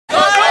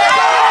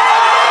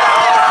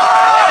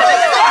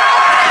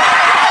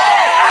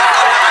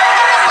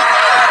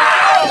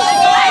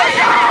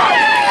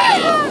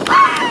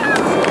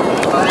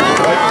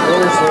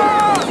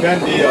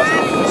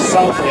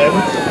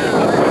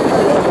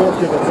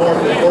Orca the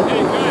North and Orca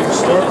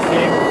start the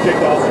game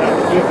kickoff at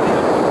the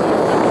 50.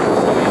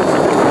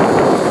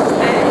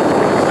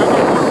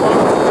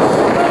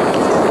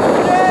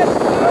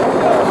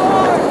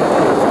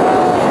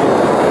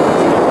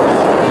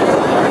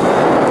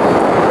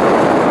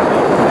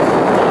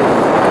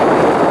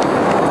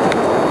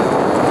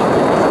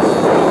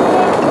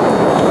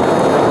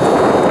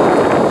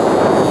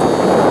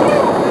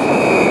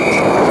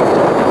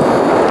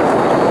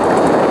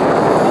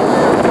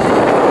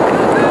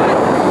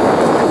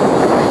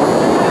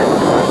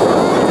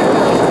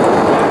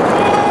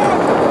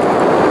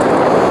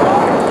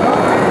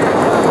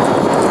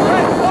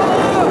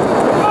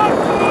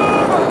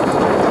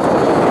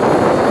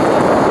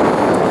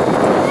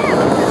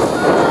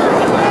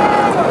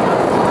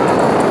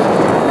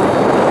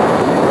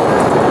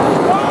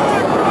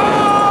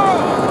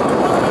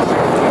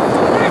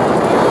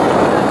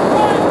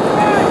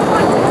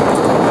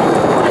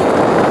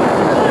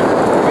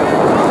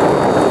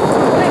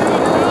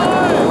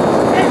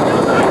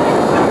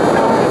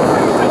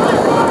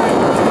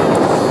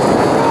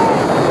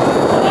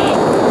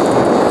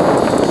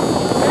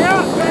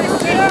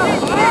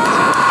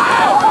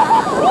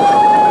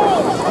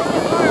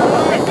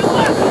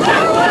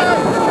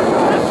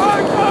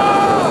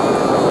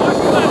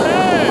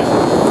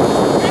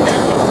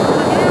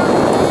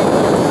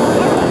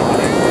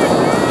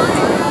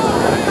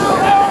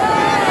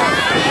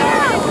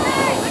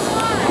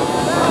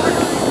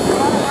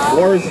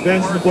 Warriors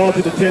advancing the ball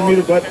to the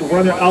 10-meter, but the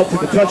runner out to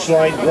the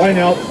touchline. Line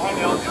out,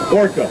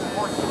 Orca.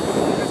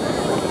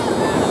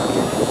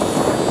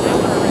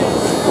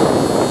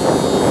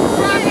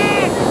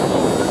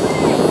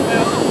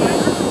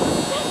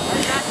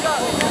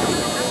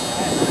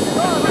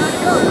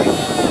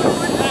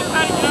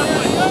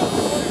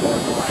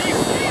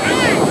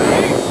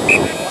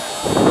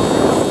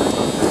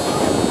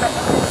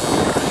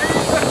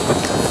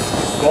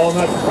 Ball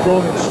not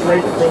thrown in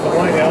straight from the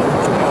line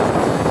out.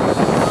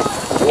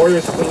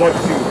 Warriors would like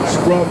to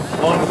scrum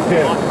on the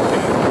pin.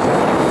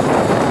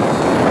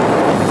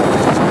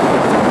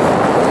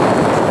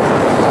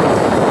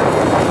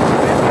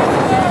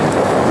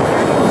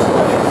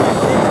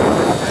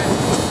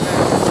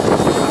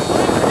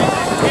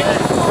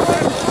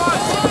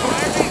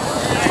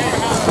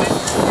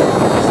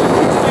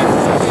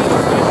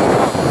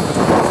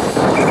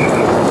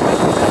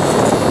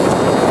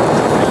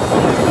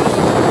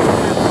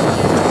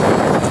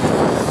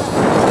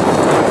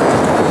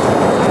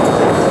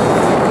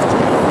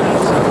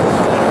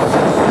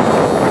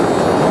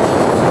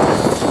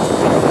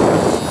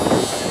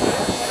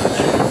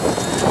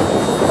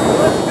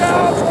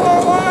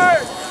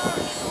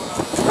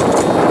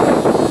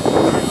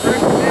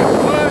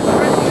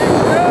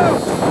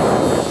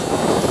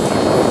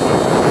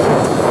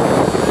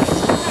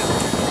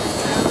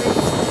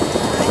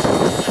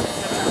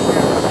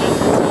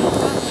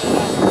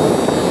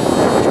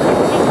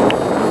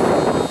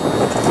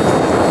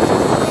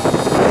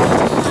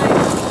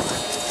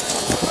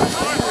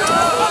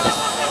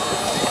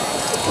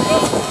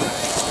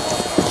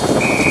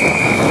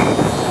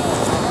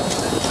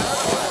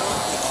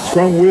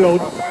 Scrum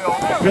wheeled,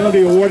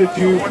 penalty awarded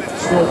to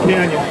Snow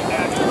Canyon.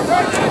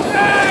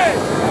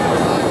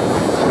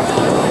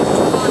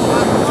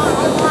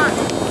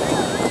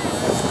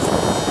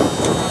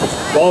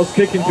 Ball's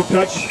kicking to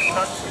touch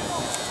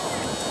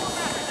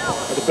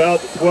at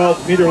about the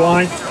 12-meter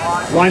line.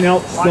 Line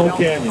out, Snow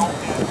Canyon.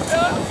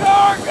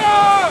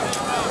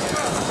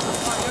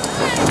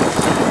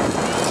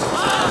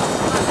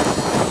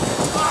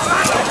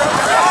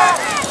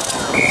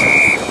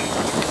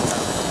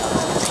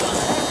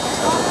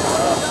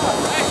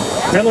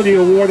 Penalty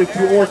awarded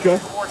to Orca.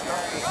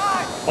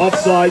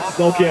 Offside,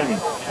 Snow Canyon.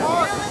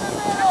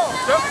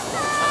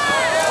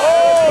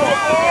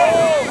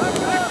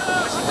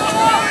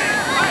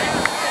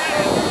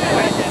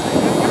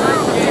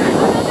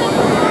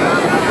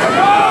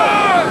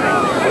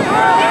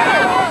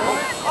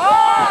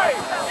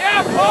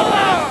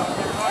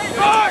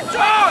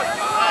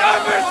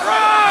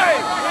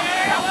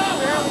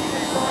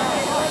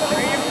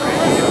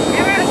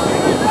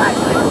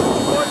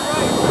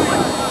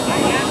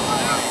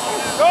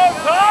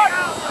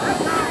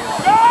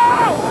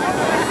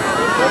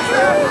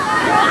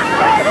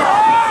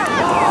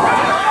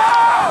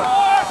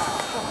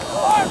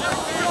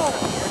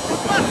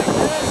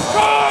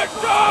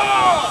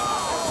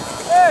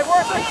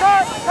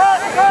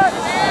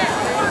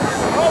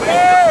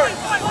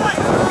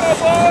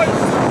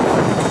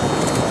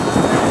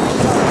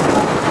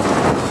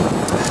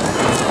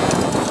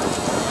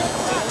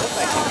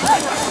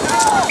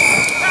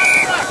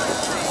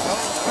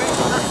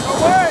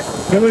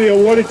 Penalty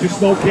awarded to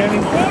Snow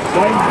Canyon. Lines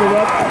it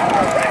up.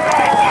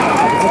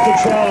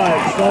 That's a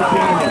try, Snow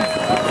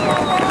Canyon.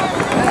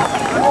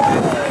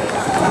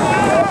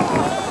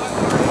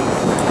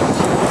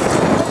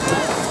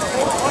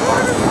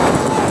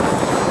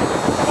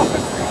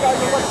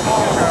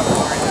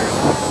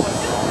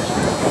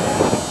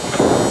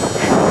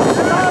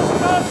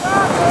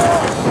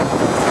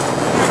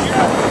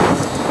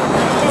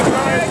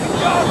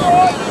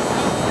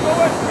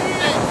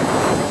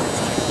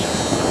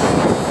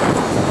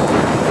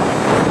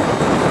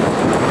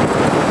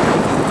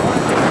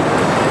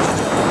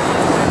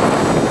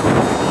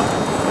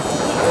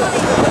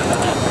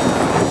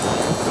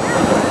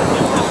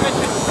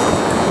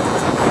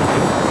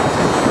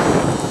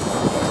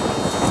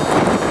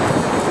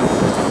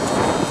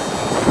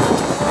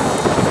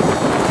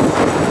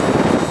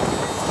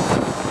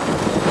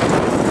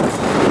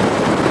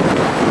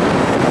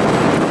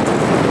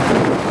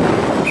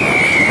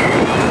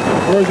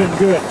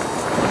 looking good.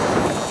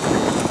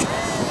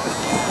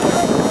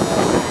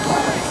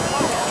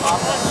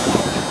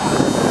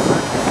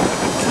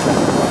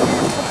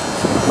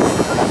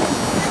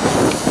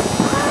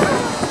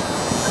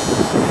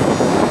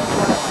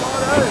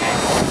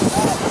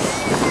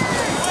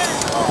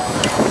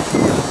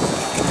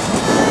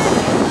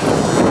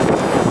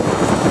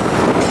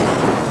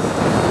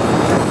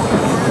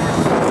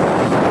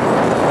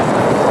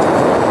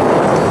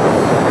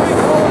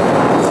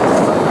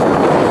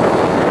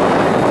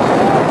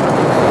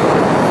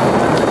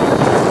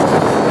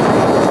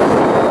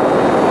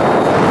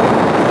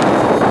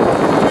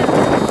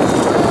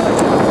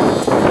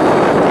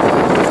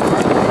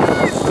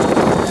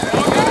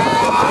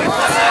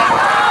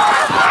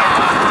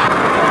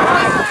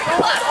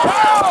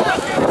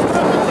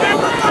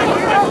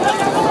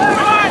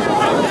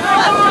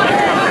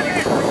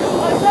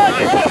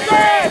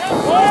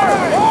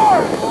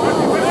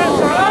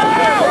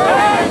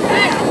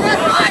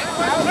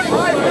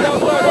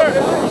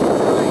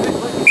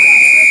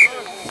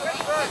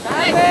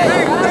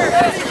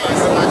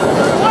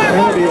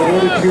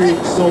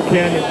 Snow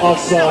Canyon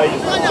offside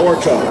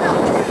Orca.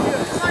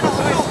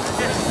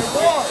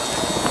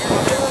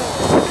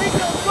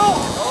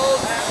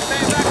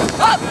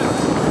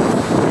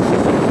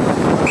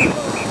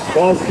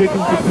 Ball's kicking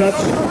to touch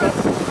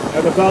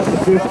at about the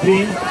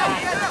 15.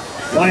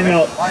 Line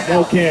out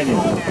Snow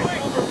Canyon.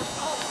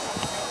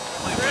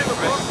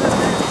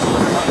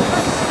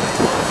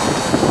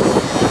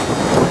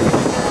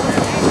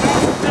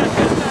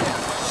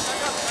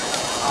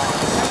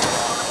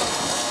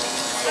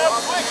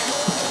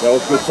 That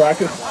was good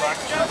practice.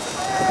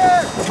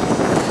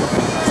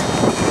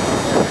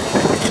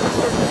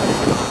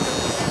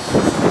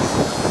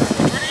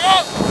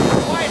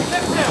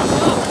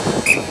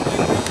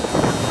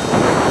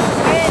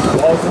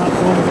 Ball's not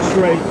going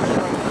straight.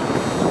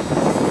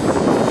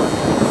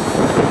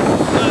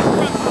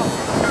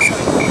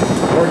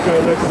 Orca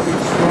lets the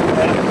lead strong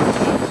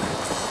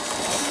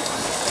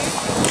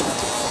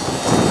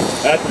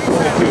at the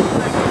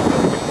 22.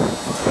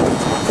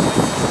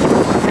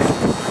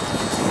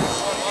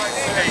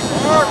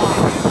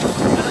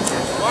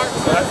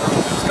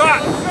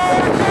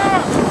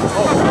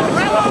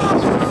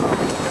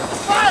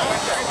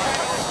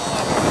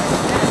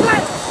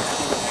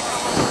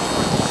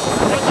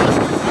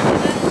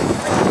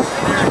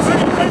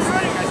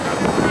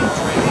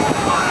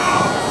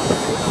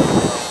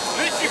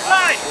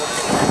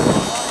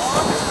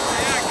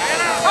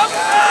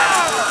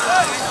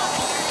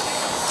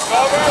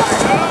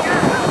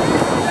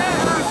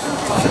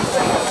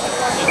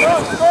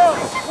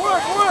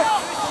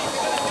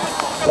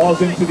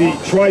 Ball's into the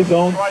try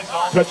zone,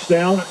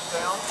 touchdown.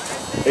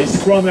 A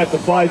scrum at the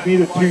 5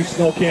 meter to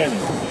Snow Canyon.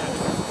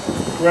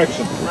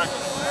 Correction.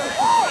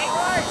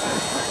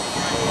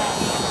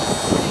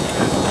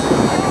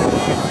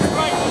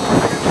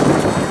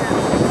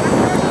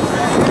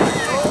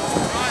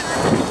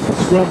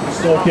 Scrum to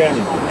Snow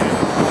Canyon.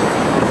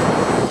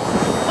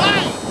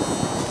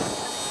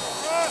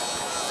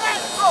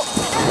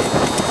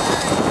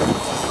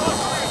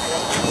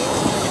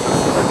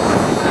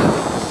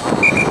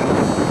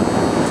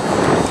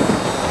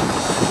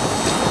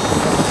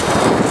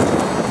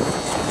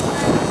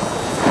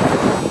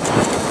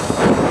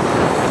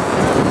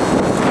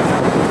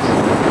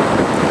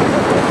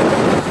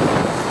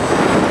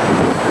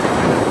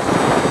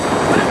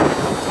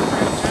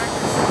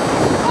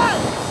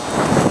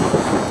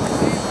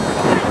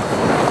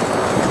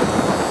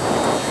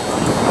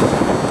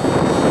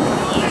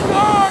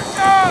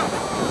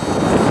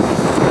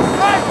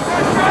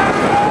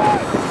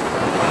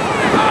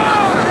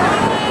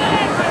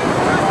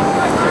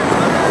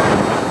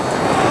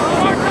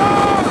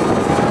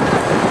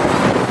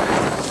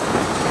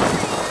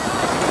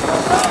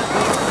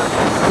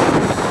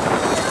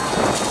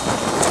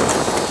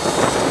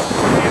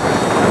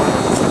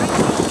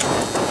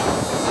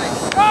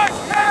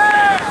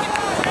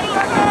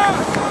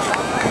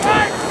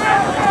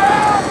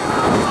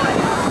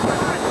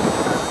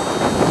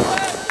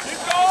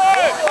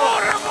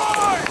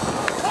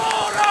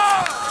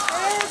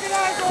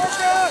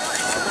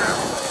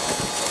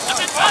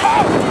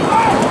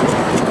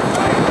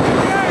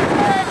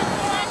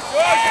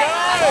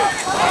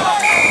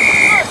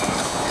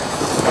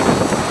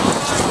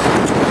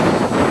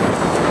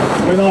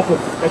 Went off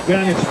of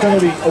advantage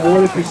penalty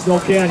awarded to Snow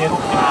Canyon.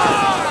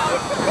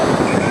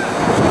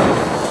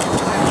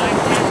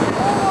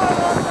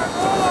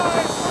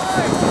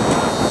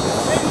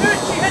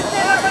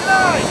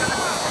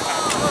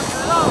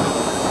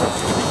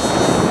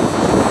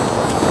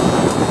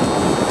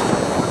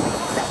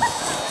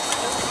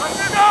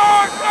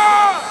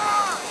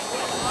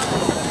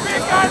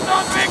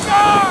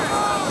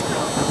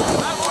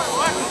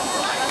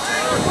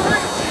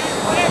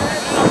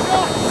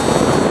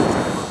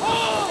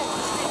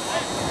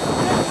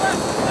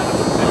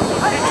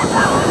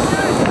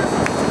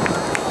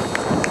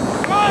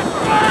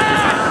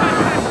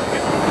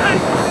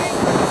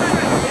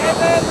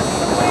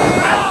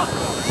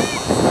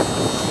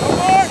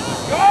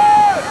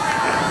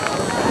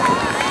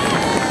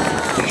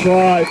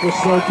 try for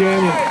Snow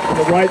Canyon in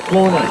the right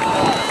corner.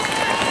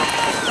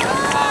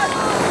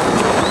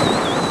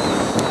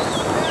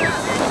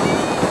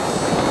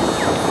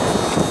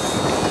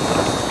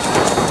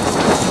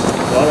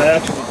 A lot of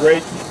action,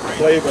 great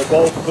play by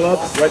both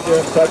clubs right there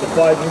inside the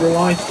 5-meter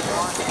line.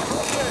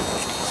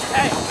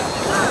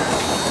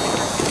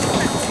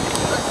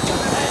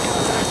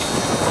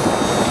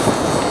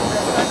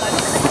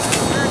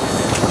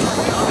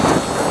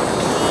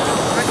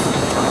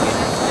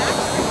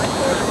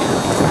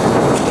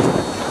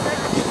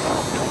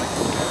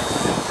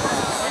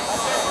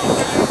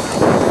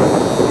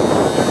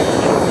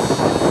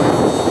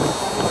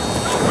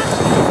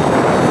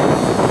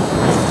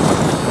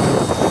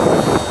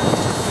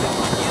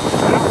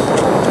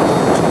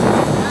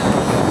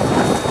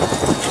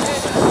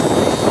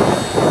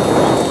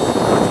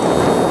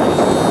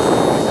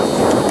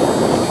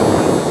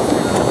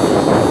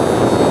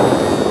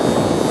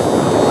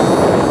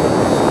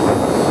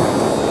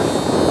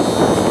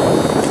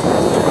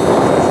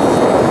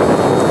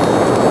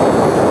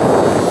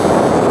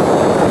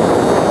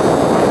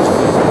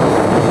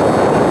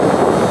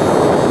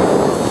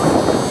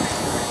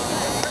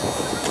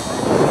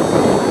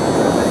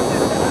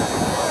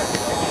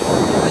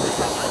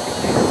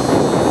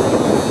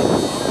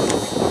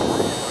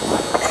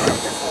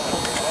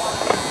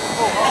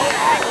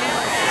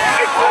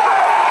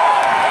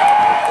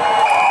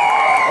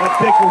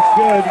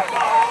 Good. The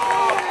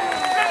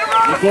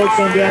folks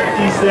on that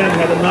east end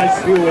had a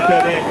nice view with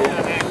that angle.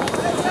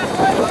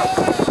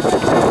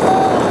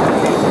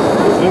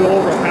 A little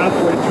over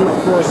halfway through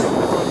the first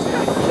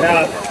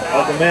half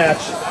of the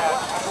match.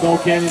 Snow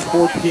Canyon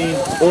 14,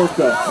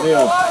 Orca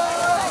 0.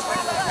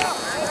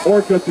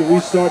 Orca to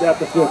restart at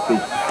the 50.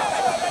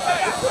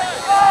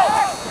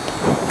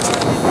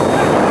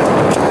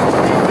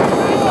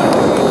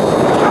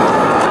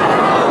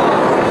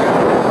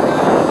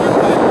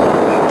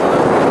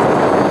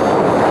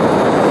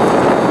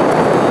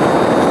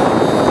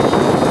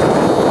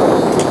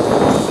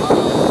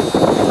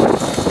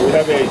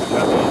 A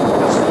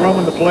scrum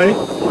in the play.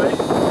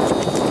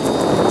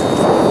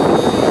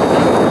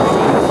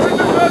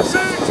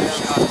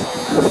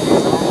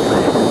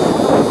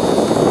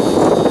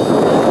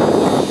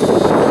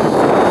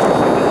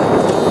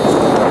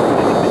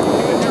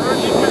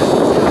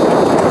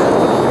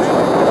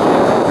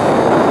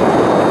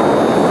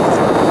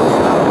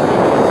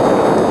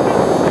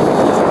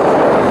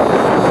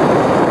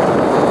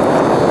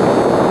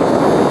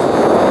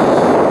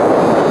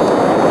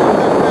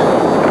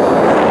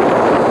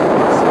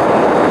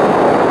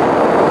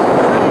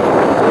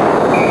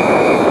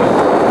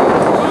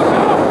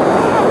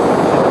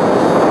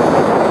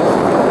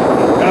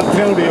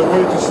 Penalty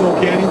awarded to Snow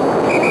Canyon.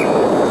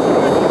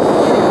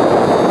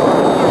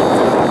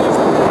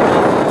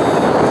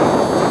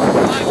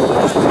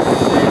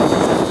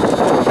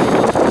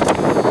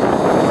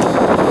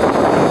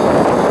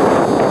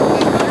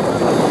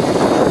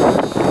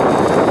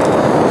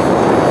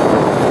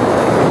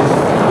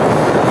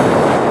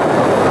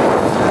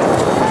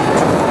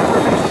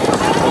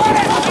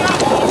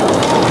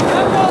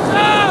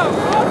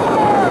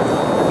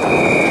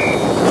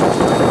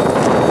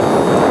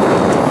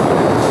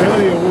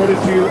 Awarded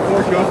to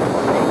Orca.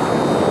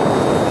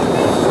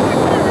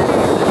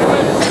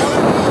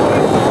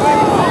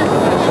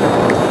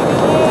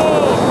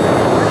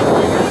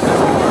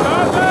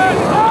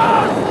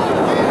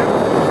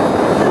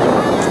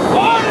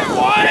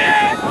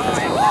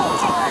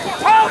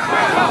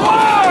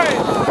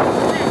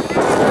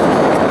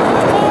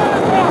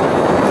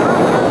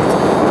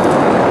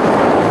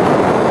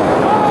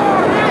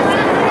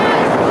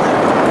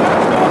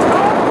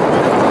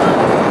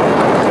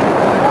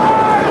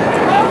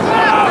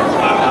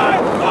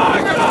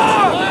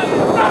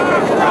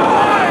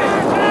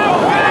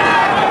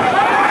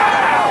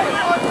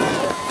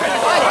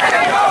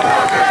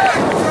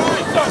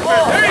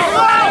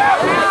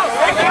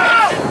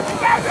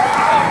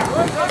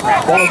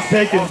 Ball is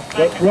taken,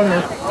 but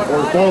runner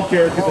or ball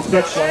carrier to the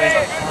touchline,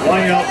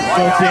 line out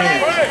Snow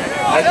Canyon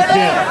at the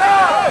 10.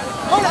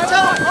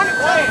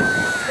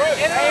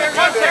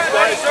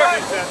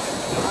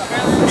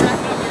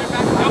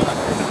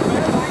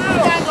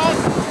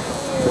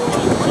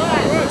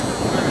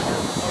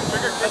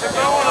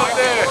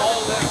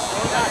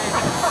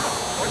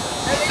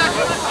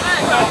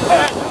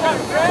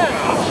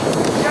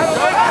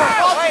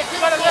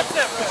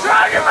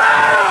 Drag him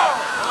out!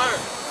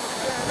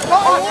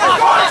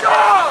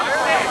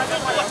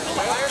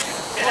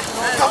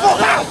 Come on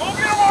now! Go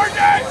get him, RJ!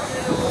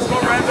 Let's go,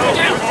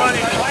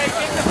 Randall.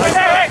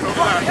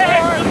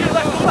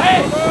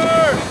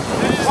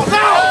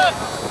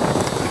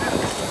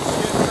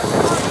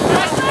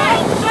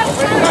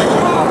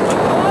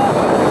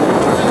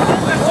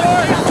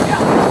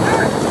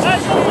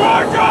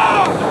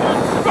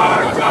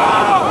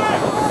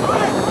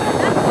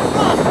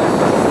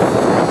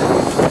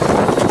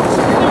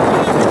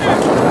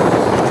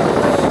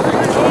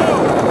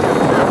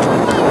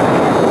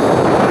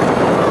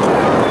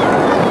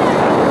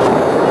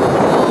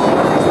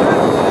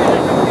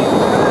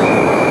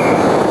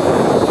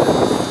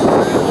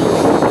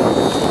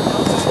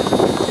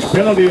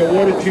 Penalty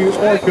awarded to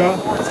Orca.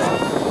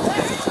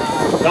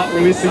 Not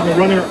releasing the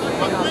runner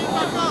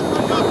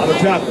on the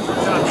tackle.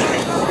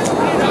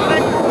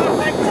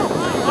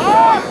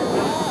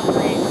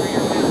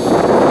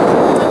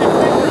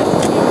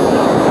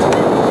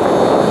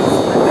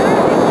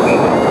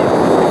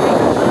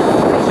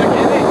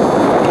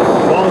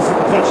 Ball is at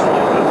the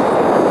touchline.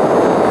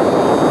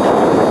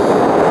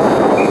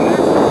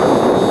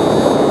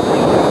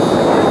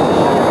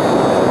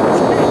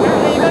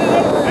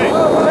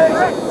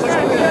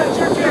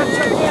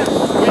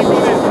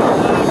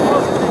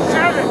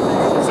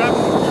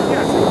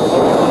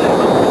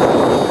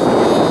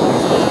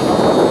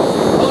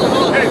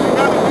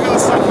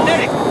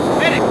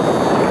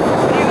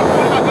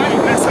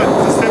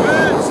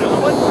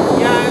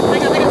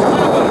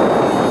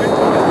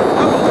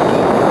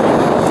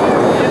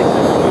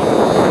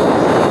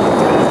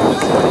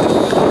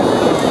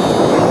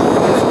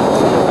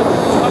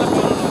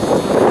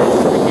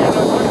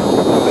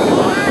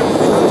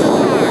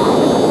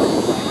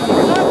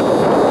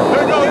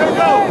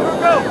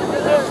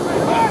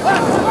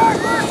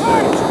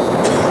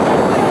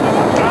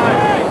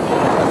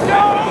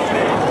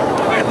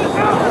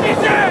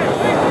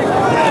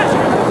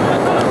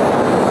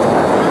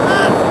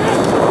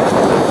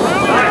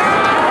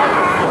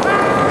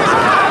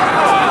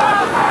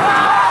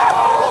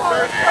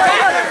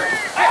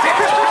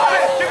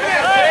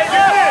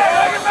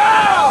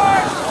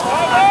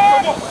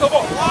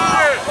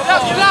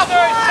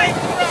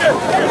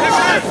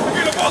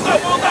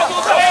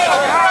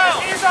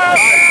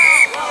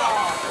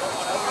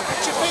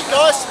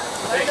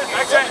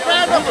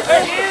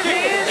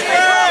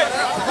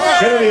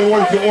 Penalty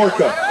awarded to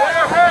Orca.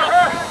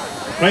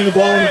 Playing the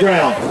ball on the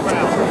ground.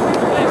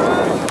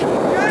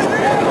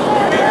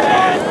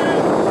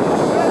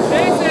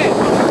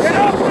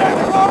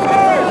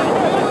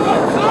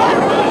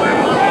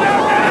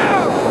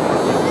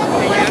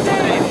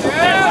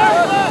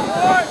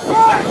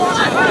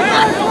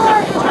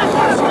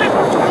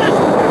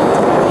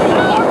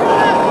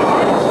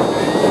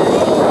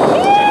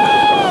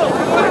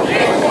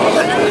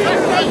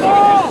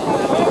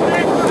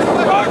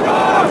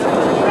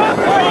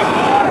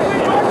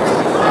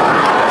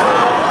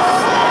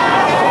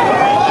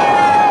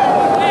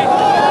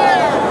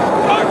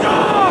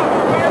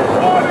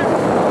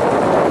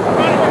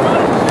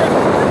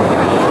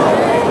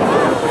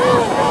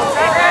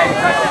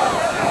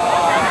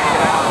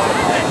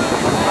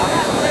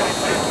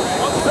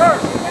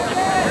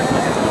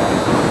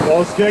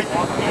 Ball's kicked.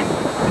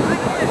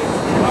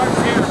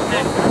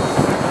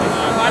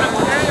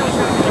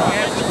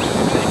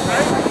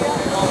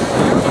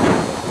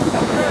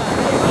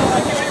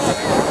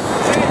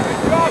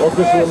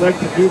 Orcas will elect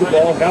to do the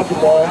ball, have the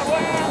ball,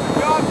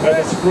 at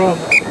the scrum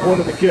at the point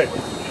of the kick.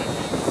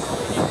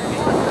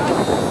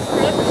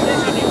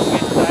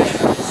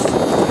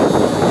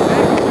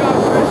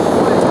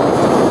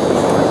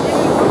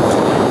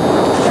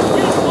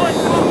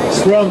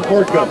 Scrum,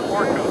 Orca.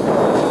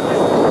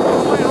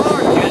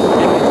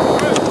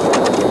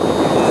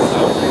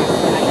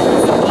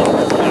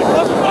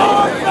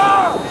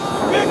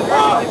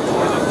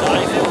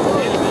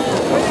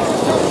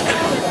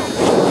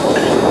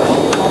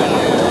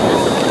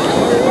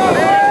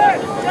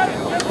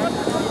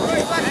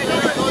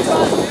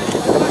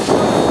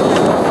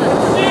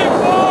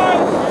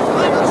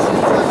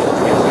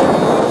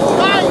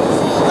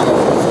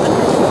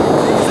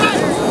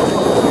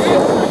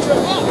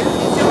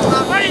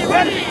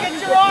 Ready,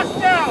 get your rock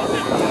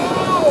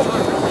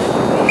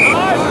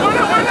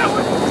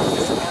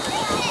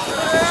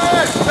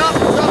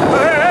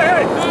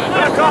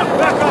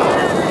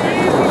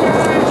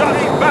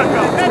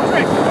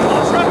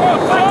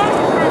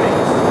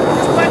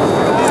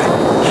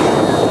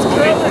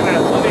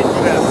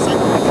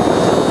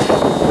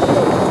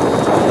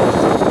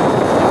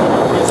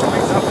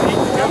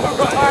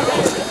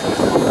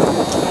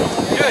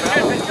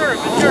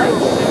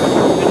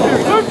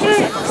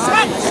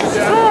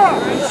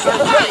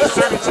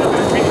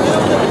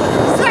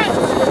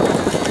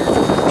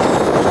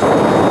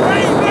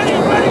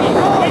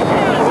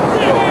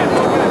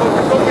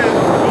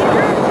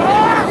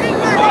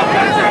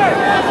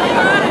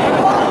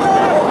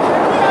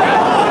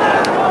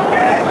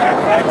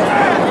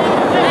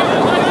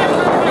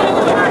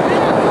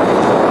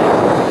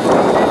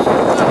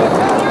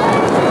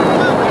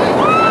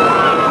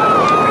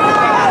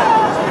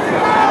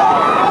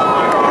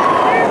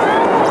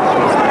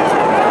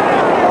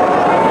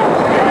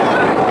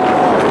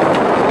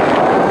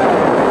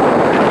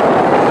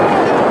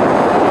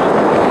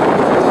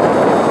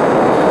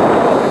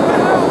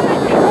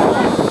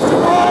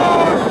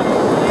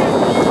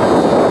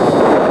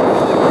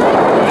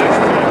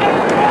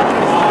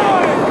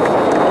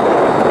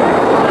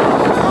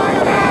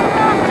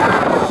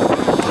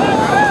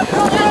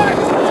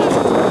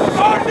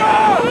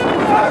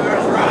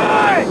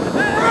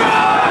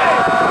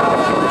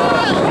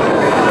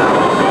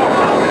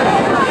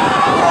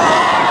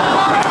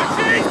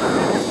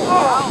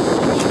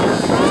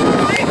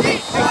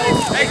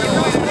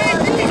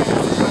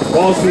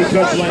to the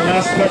touchline.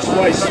 Last touch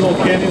by Snow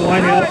Canyon.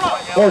 Line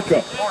out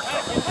Orca.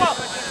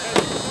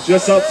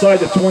 Just outside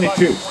the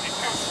 22.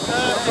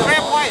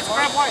 Grab white,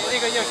 grab white. Hey,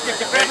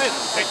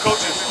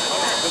 coaches.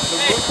 The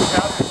roof is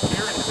out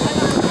here.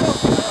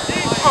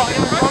 Oh,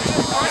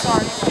 I'm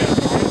sorry.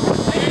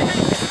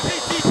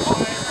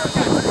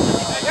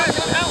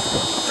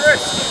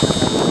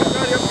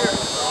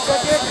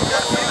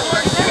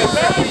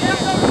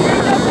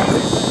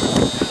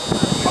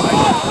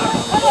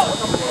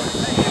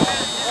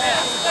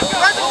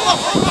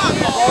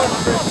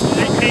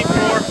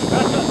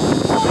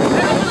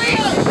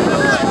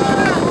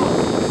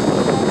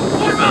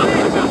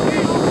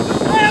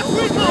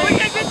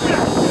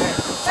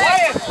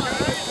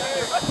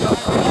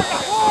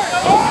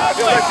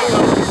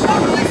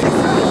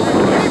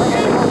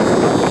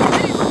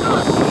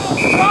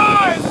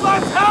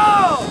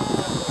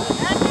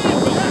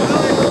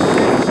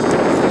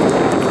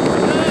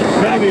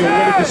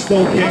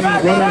 Snow Canyon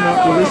running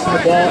up, releasing the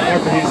ball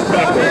after he's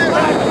tackled.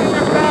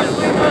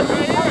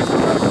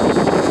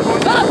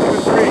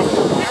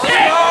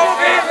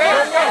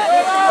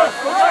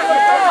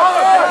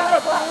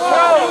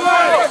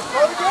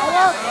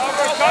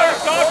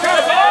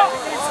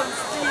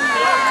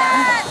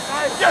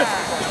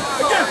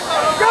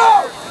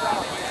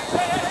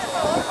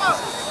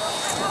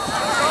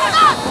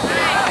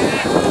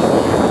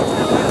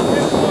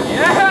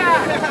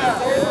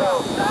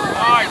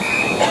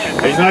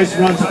 A nice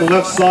run to the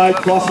left side,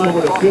 crossing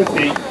over to 50. Under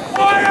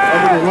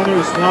the runner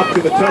is knocked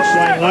to the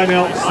touchline. Line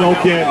out Snow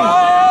Canyon.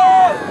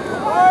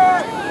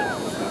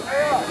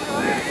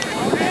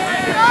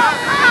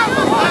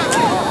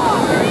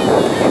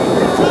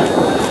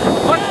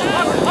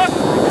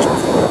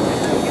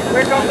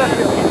 Here comes that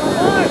field.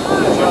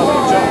 Good job,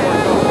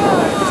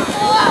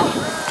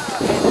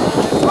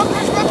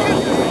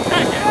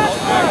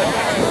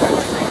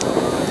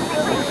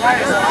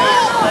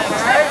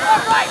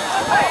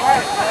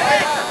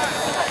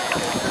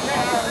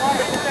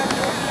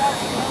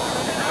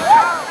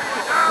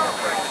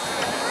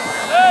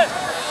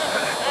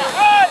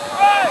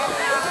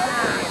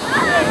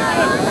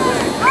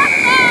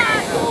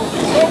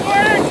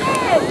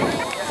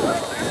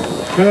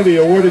 Penalty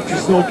awarded to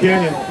Snow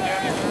Canyon.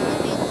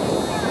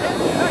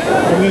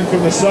 Coming in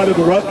from the side of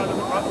the rut.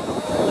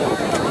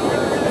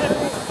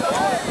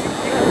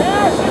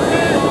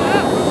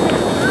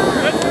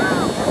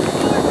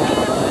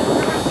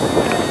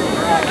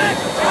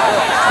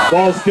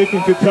 Ball's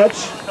kicking to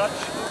touch.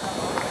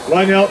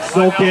 Line out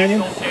Snow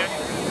Canyon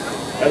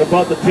at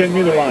about the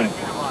 10-meter line.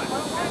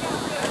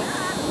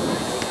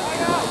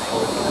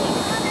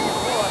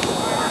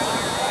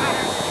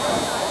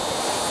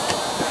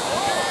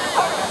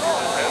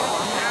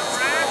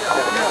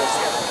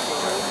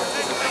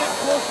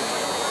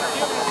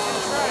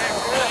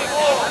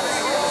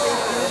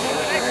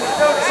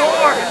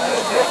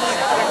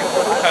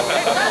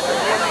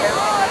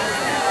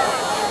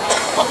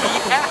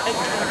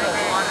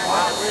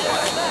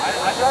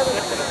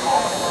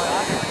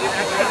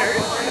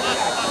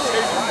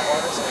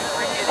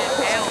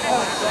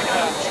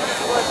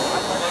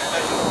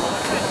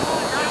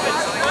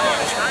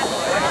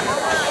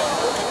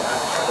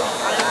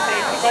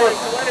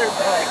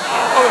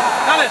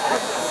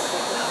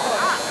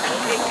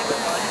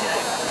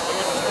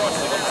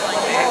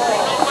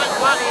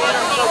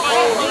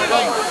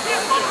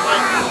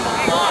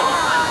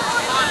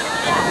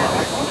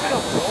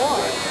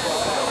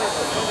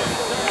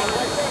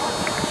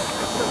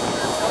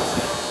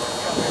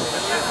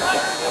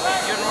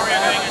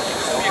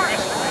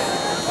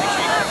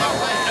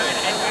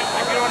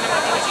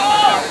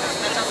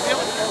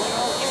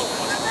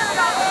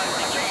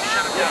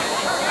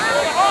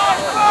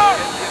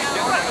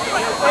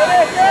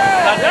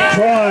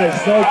 Try,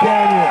 Snow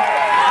Canyon.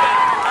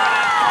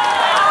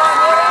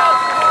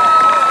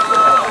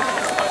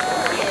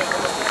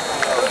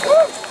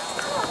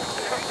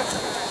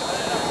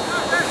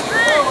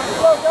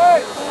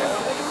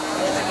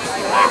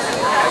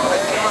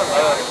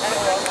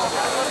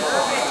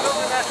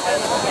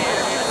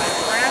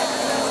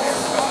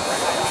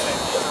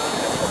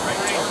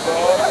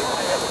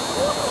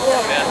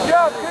 Good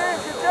job, King.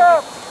 Good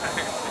job.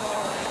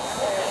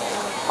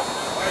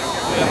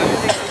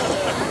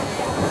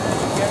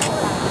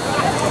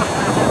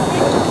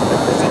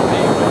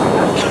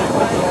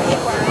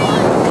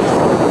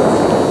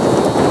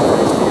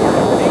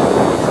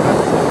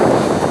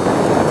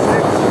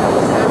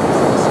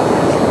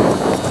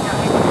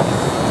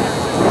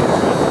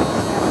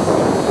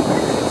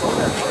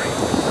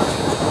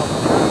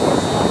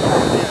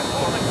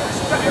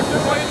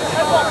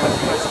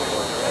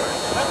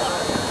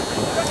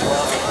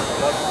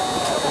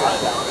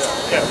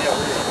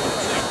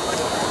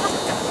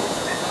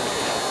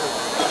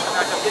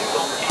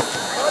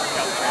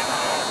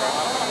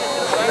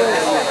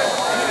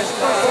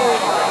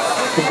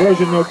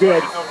 Conversion no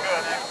good.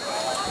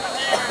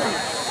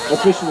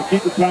 Officially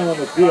keep the time on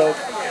the field.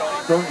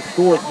 Current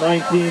score is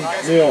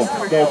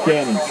 19-0, Snow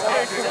Canyon.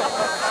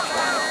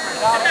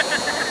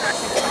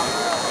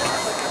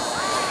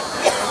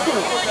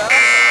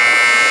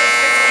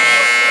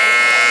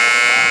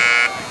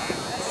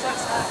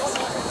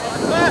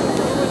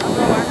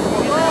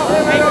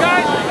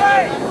 guys,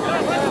 hey!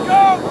 Let's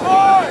go,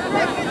 boy!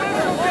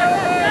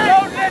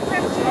 Don't let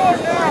them score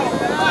now!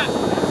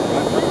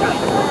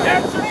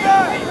 Answer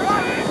back!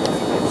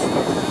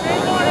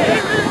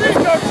 Let's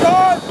go,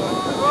 John!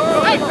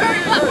 Hey,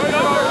 very good!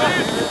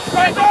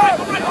 Right,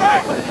 right!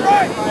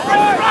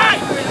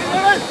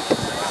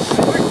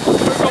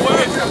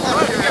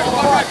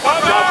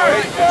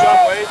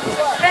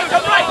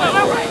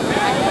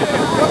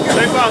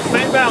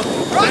 Stay bound.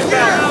 Good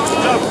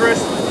job,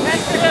 Chris.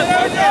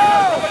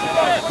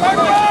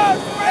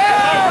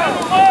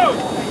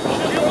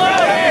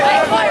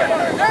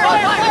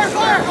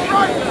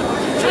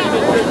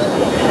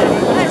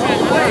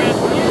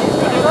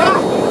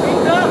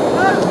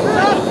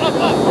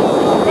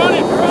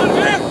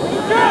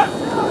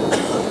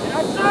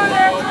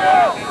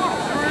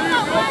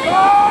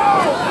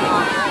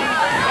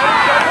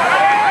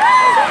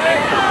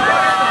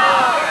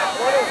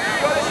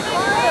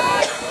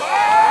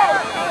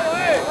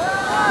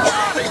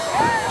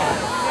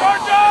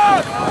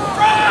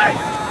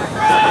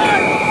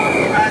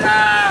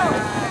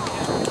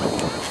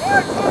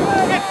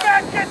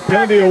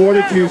 Penalty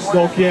awarded to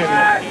Snow Canyon.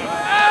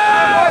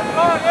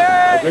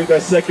 I think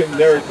that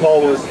secondary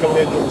call was coming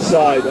in from the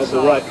side of the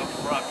ruck.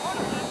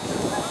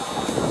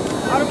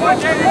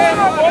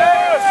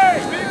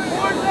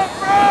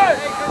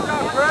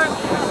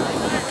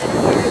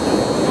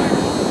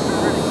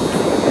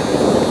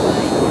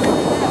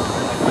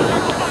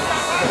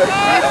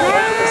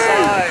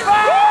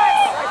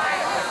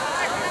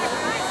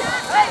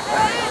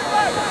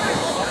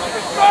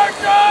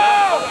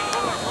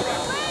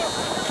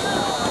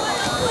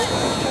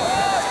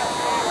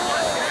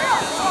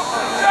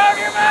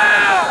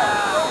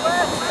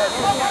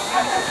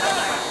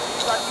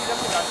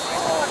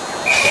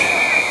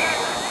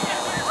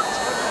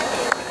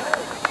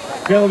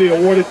 Penalty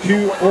awarded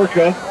to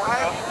Orca.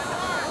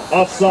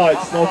 Offside,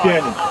 Snow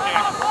Canyon.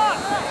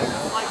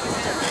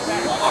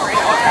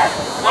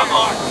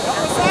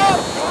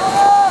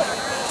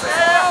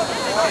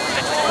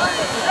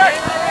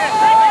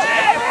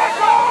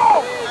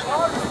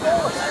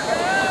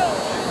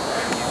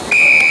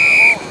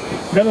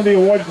 Penalty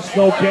awarded to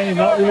Snow Canyon,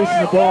 not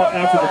releasing the ball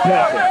after the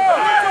tackle.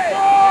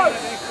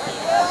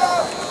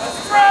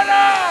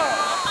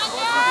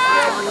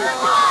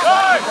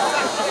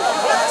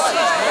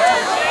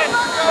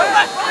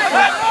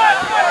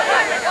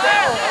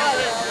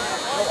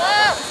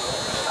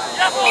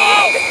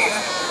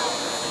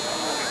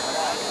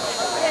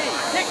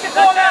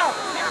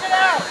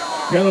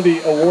 Penalty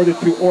awarded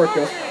to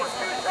Orca. Put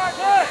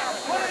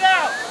it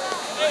out!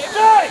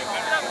 Jay!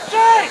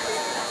 Jay!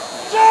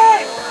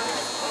 Jay!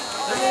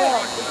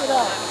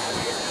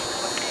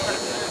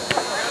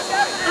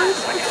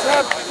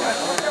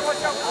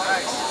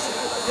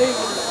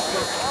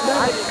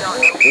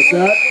 With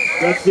that,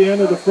 that's the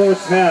end of the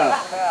first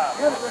half.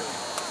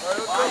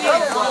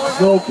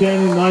 Snow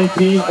Canyon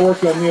 19,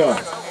 Orca 0.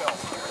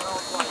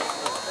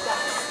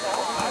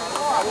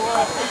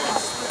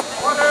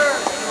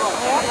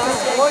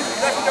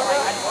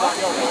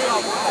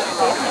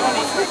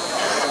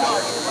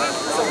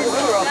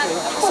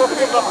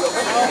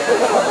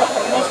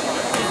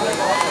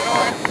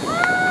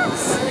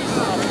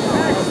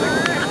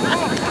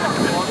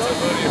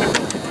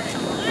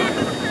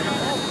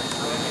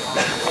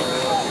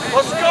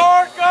 Let's go,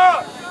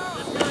 Orca!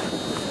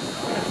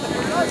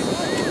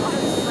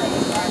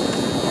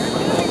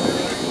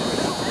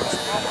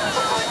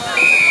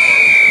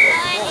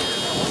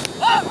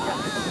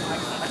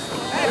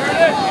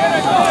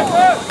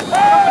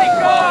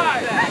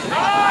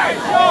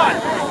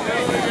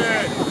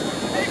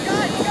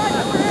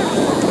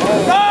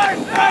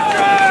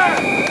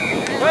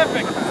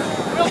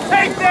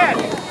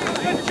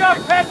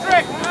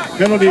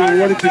 Penalty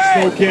awarded to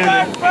Snow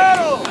Canyon.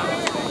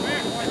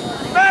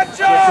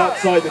 Just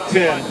outside the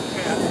 10.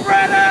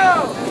 Spread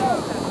out!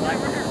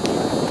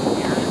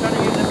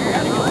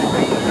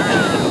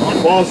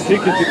 Ball's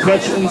taken to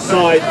touch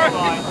inside.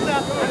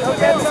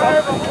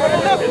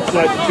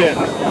 Inside the 10.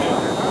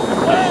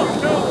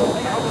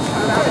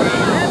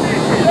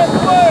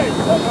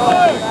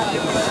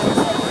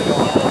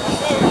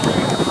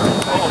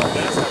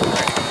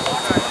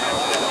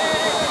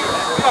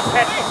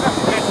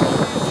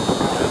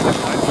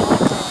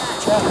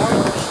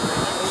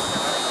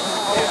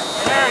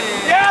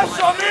 Yes,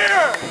 I'm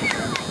here!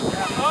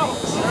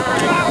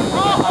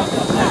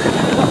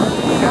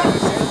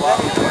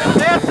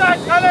 Stay outside,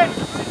 Cullen!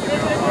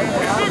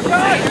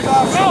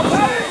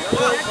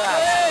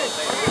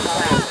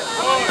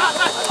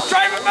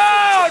 Drive him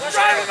out!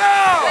 Drive him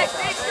out!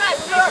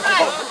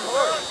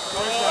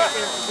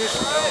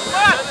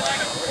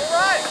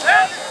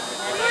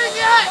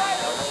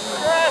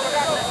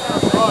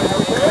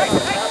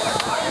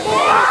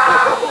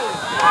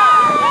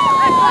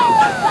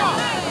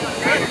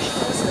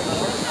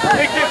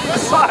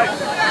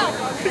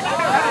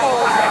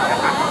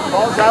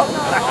 Ball's out.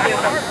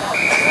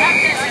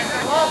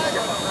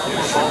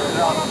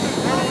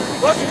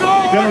 Let's go!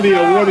 Penalty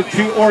awarded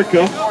to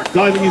Orca,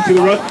 diving into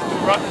the ruck.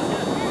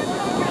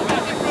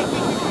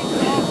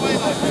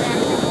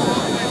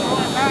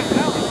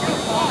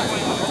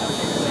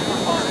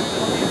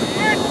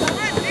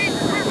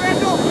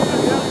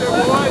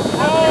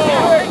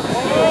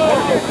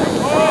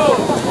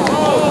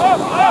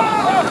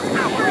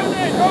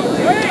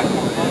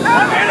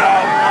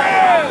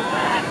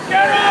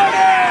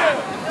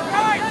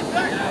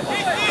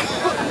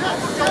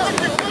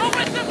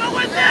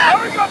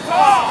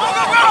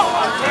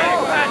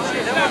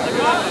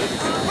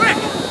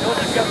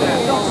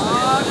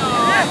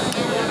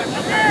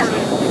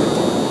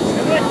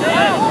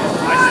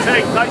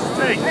 take, nice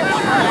take.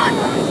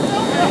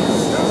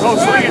 Go,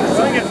 swing it,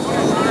 swing it.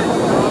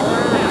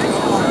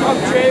 Come,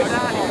 Chase.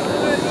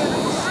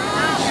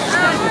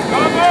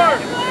 Cover!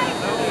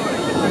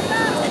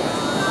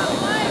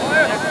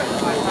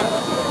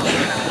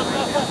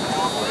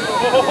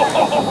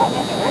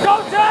 Go,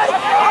 Jake!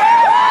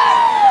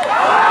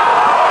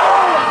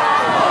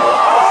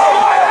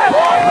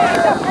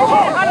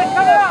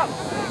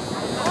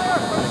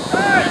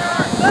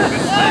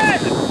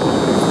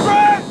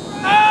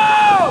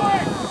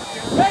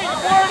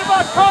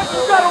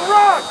 You gotta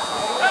run!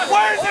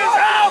 Where's his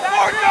house,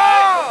 Orca?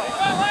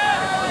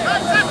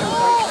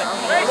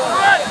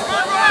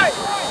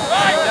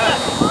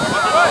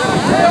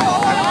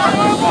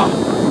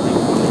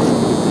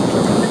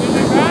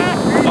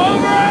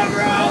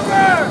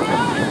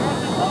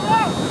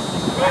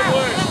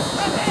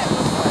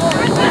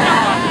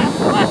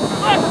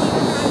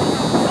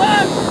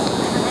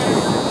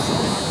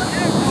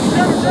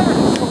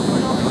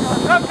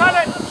 Come, cut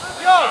it!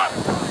 Yo!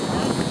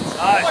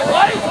 Nice.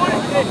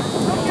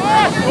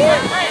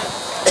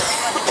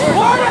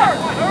 Corner!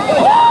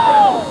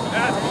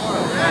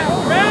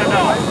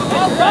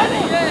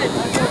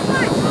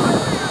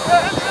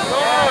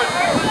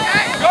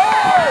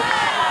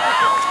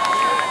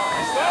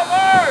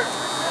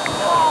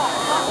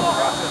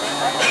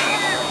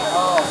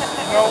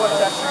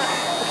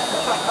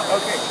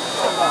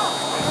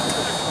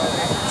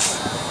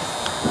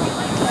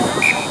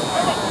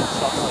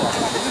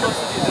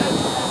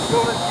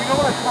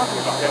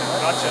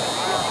 Gotcha.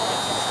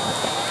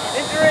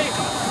 Injury!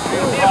 Be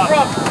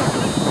abrupt!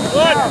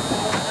 Good!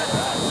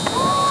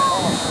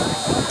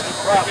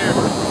 Right here.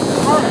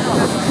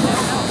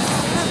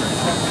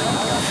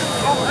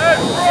 Hey,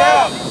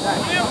 abrupt!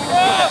 Be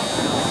abrupt!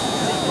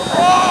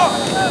 Go!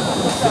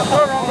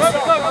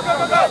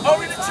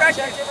 Over the check!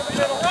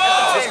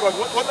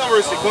 What number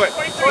is he? Go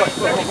ahead. Go ahead.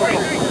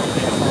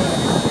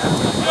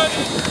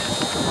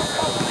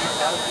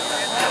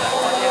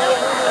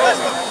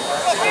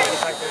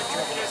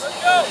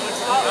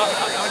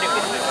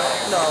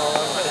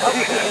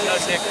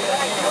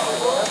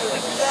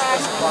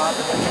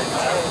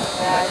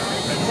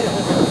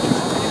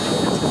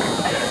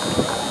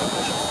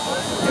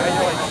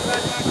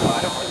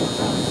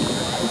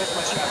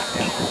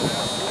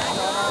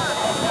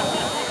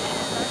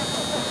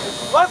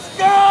 Let's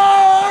go,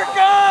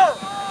 Orca!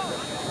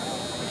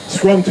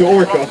 Scrum to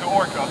Orca.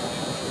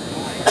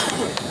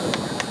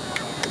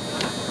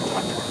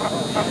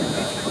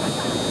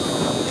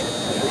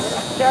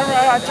 Camera,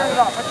 I turn it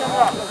off. The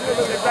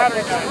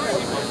battery died.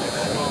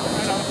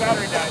 The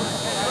battery died.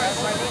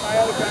 My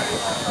other battery.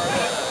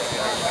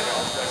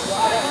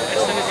 As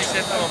soon as he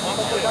said that, I'm going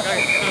to go.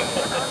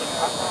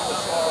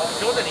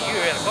 Jordan,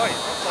 you had a fight.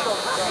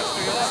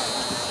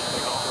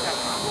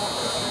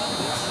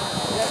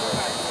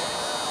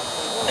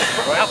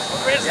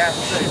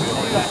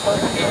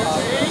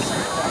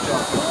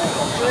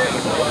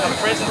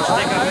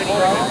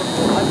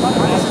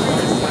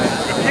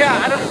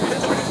 Yeah, I don't know.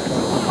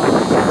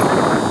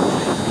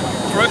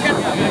 Broken?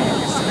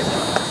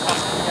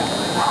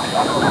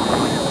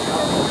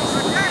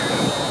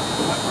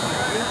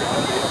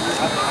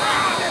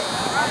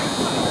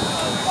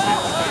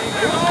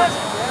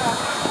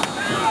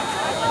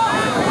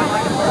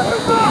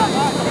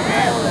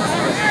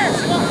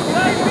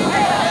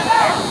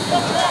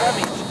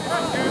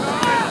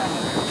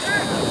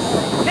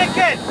 Kick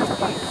it!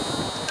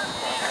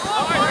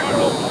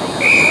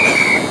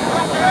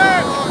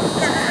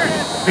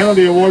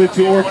 Penalty awarded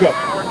to Orca.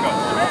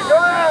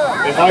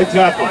 A high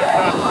tackle.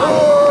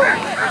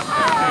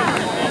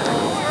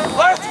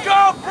 Let's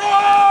go,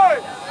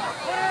 boys!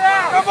 Put it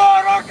out! Come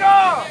on,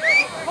 Orca!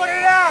 Put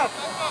it out!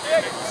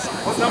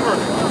 What number?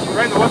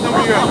 Brandon, what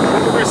number you have?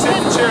 What number is sit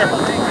in the chair?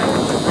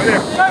 Right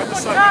there. At the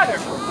side. Right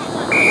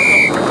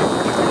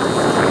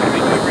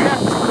there.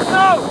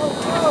 No!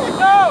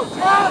 No!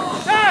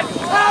 Tag! Tag!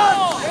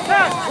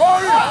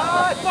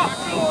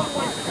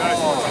 Guys,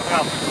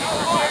 now.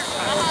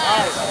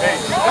 Hey,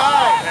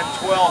 9 and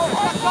 12.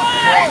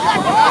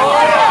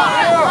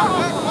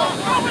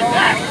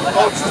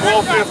 Coach,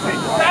 1250.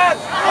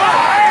 That's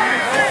right!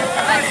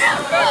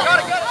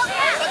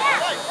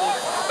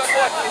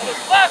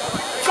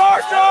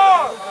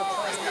 Carter!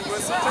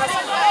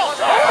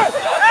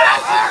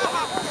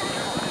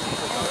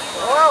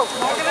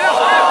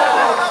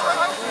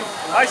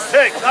 Nice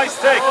take, nice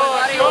take. Come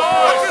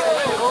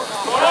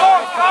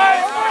on,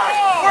 guys!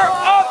 We're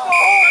up the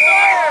whole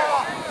night!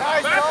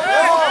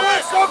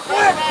 Go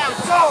quick!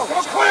 Go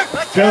quick!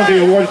 Penalty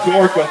awarded to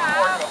Orca.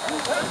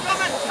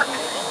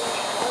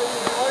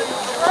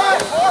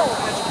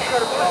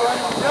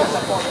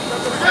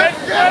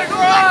 Get it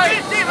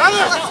right!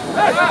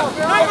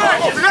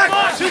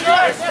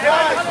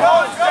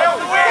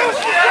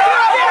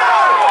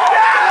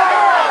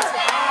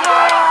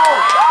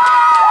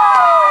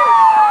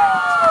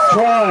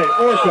 Try,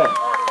 Orca.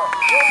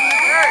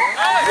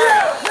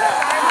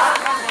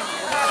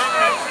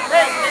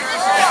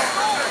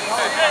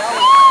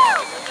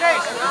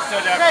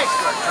 Chase!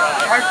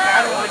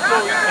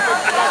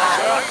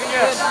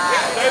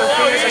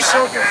 He's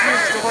so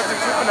confused to what they're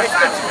doing.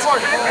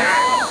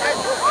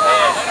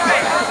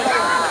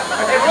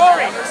 Hey,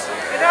 Rory,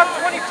 get out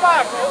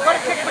 25. Go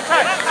to kick for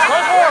time. Go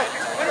forward.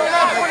 When you're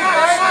out 25,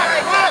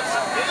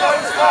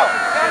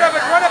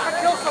 run up and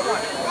kill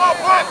someone.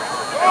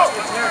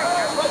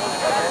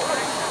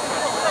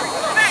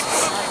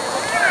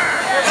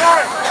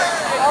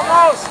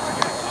 Almost.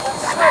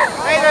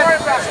 Hey,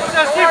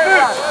 let's need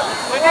boots.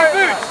 We need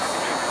boots.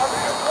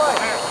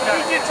 We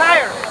need your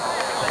tire.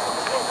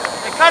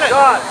 Hey, cut it.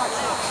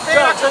 Stay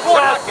back to the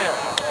board.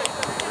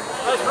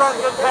 Let's run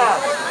good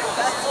pass.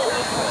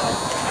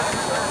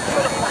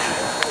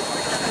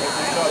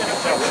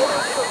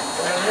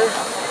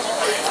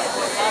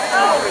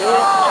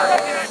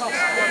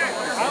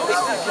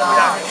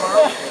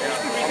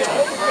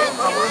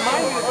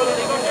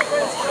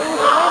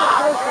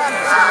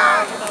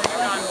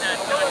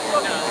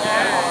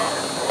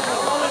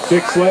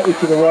 6 slightly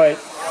to the right.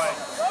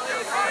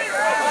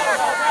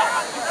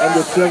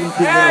 Under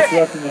 17 minutes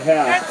left in the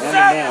half. And the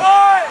match.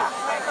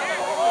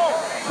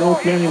 Snow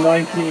Canyon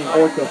 19,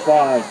 Orca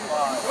 5.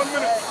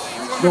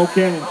 Snow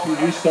Canyon to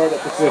restart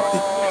at the 50.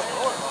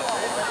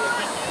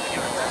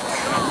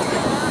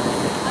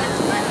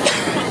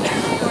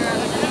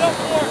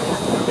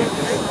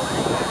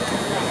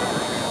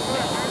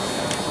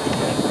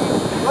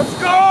 Let's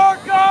go,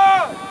 Orca!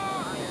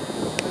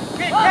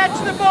 Okay, catch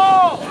the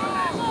ball!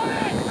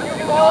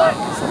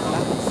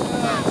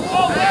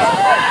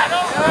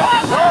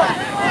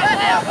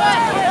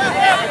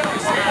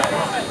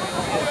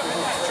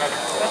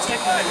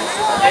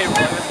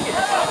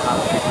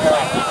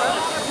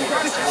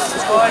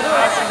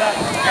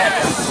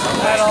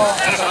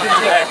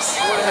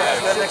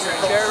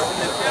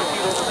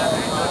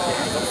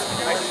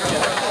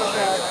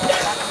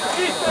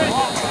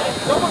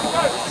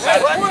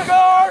 Let's go,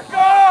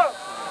 Orca!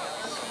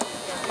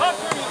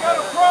 Hunter, you got a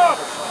cross!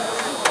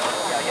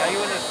 Yeah, you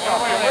in this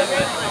cross.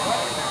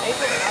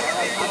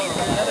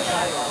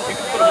 You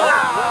can put him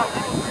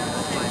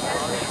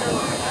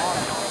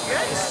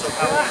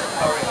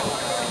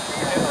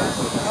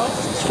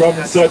Scrum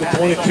inside the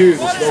 22,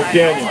 the Snow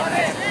Canyon.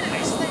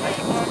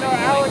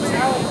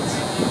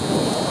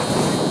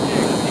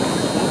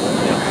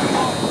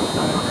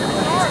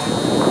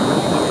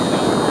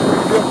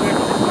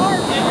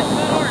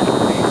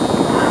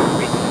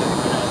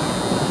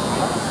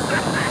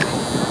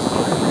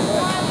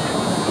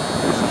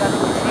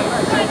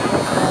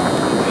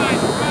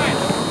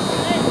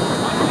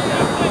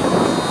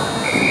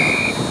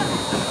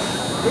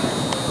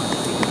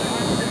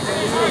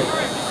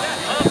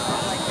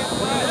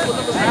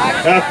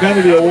 Half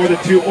penalty awarded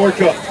to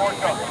Orca.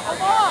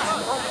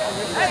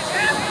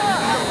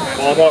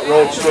 Ball not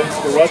rolled straight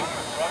to the right.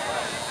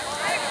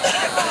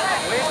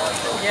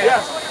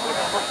 Yes.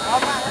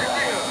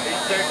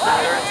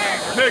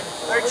 Nick.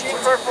 13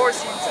 for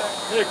 14.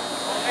 Nick.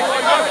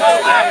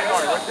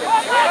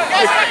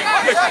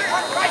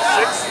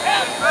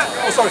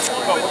 Oh, sorry.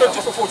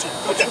 13 for 14.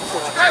 13 for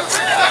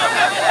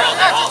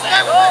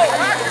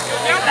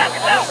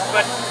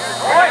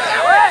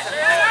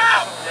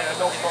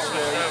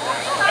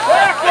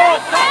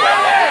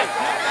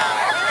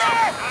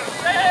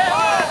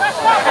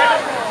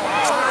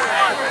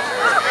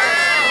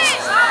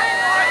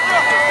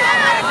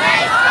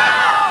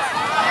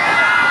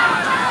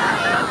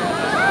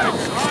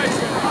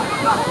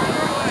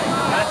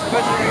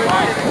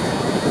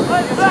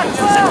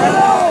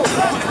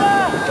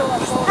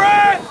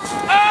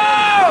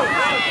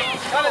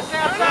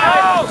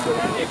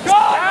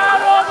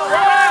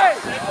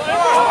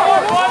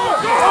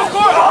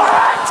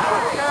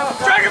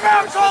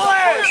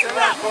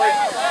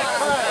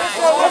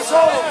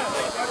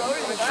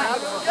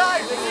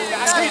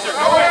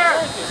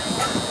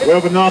We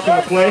have a knock on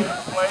the play.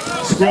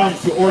 Scrum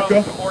to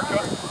Orca.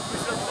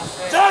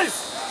 Dice!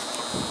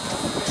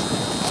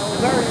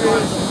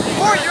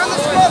 Boy, you're in the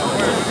scrum!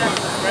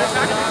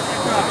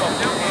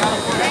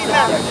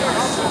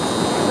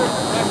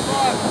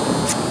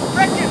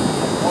 Reckon!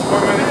 1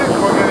 more minute, 1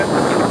 more minute.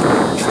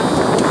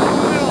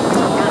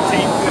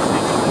 13:50.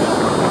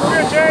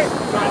 Here, Jay!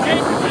 Jay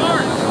from the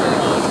yard!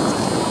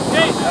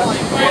 Jay!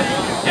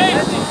 Jay!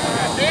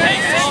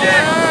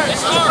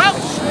 It's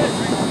crouch!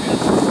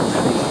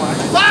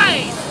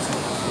 5!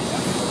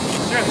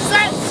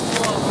 Set!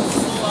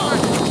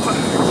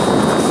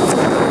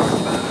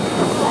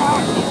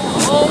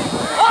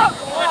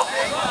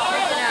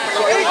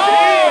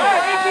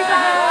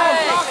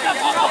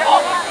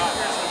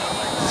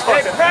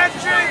 Hey,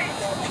 Patrick!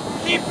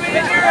 Keep it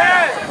in your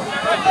head!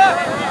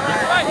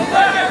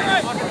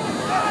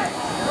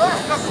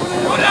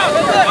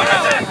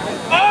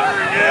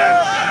 Over you!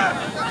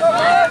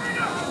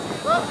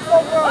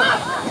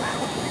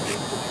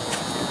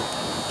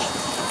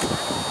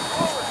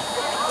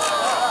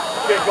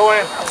 Okay, go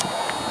in.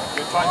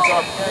 Your time's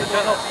up.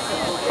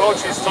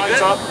 Coach, his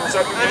time's up.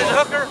 Second That is a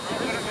hooker.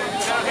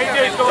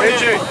 AJ's going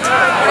in.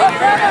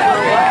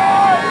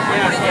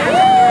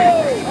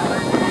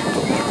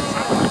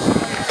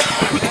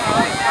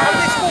 How do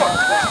they score?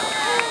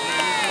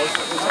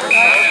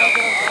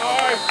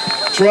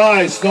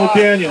 Try, Snow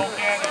Canyon.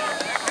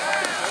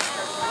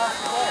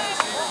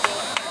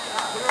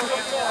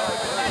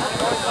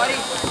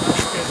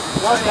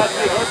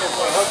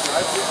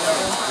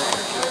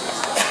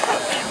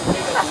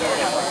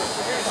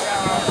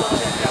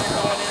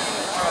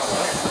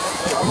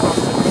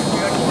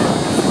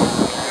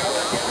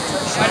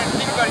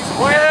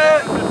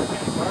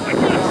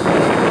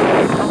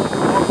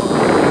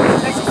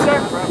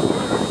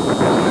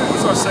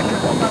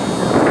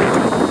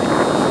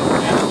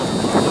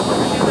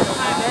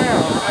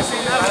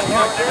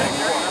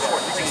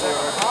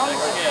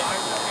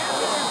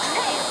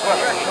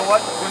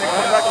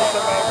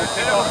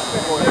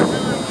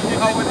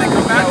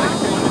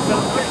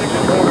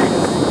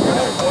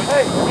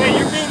 Hey,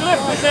 you're being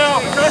lifted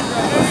now.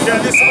 Yeah,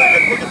 this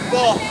way. Look at the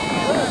ball.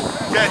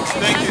 Catch,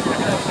 thank you.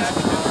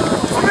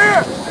 Come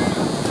here.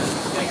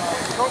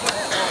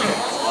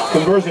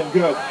 Conversion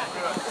good.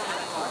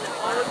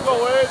 Go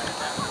in.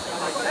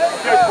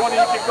 Good, 20,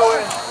 you can go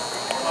in.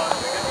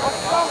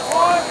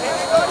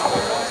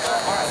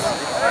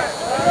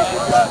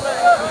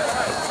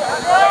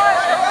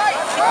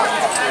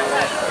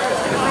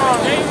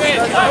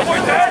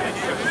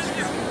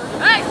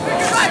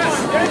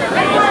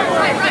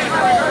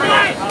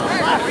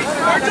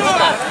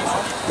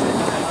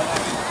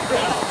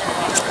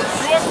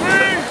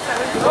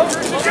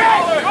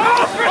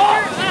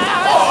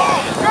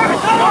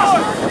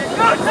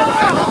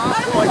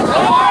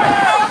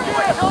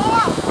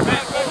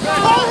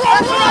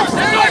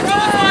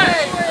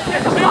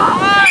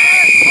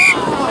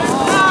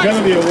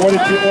 Penalty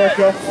awarded to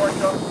Orca.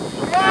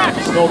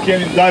 Snow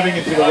Canyon diving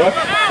into the ruck.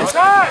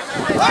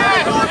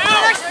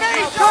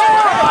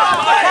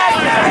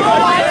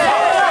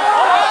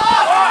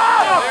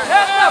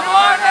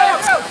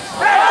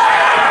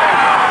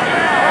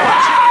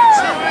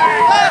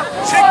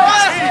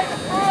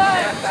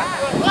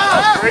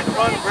 Great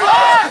run, great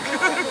run.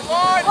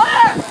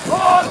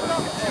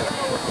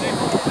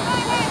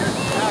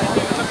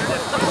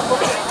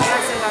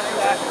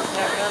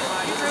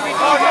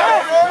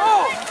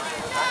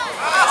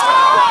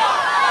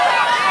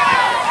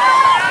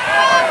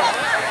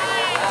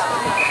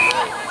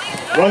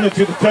 Run it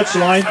to the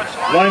touchline.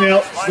 Line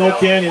out, Snow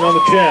Canyon on the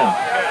 10.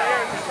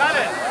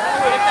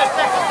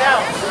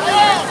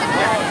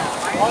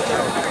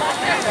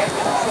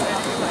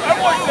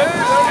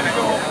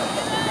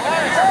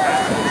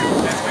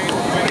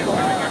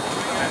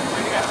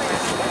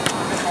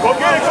 Go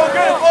get it,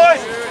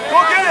 boys! Go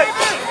get it!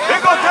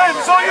 Here goes Dave,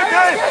 it's all you,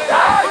 Dave!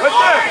 Right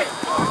there!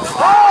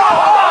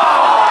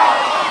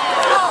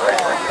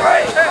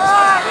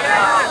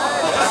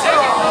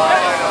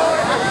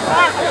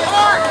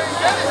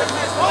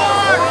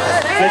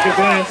 Take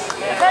advance.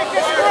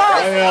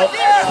 Line out.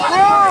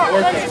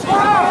 Orca.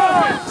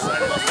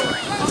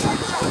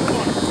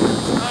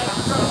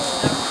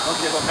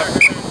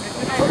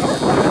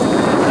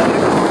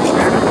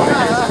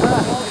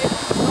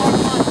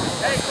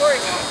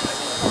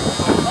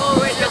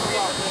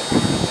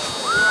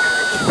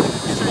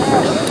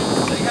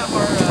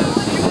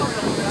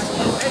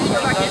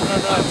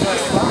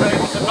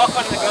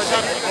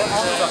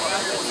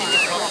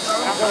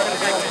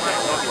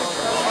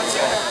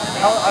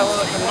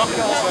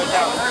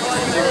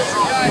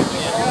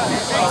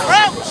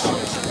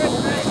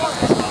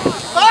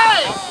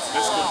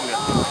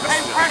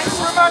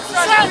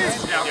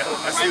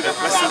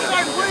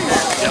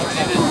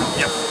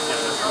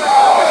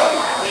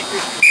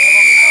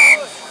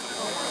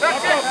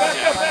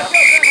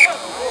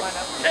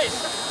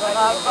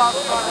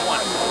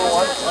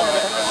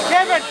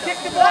 Kevin, kick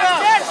the ball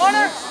out.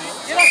 Hunter,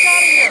 get us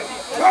out of here.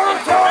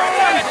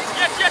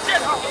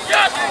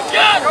 Yes.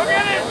 Go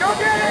get it.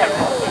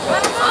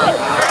 Let him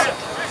up.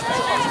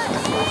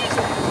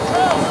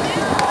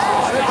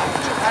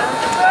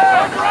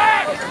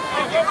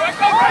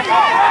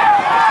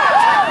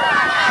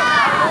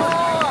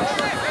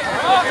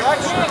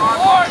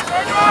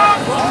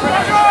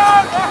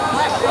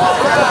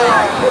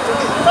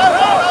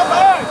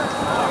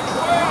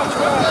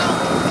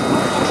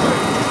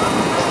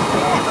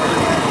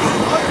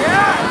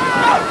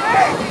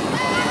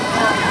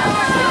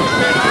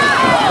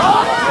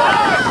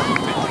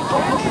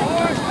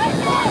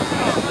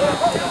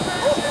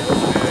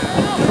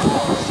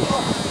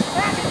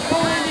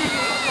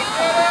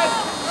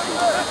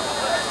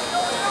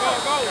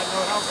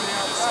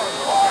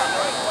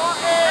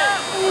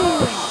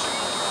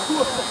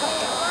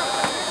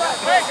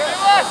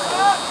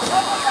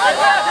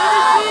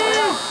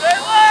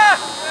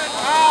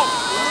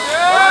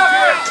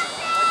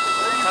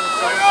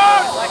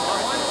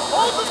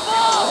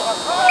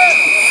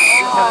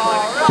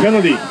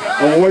 Penalty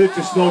awarded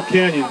to Snow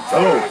Canyon.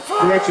 Oh,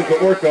 correction to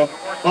Orca.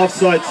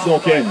 Offside Snow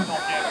Canyon.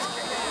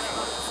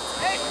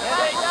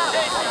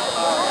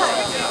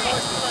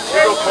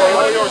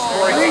 All yours,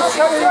 Corey. It's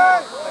yours,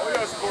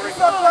 Corey.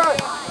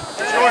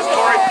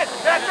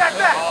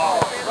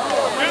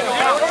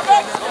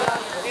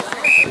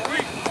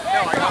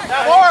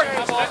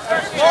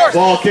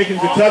 Ball kicking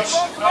to touch.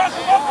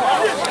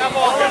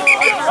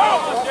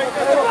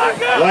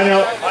 Line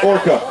out,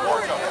 Orca.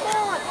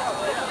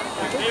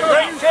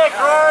 kick,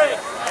 Rory.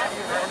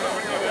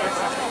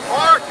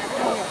 Mark.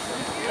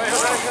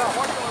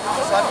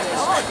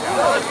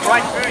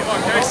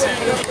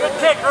 Good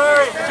kick,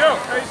 Rory. Joe.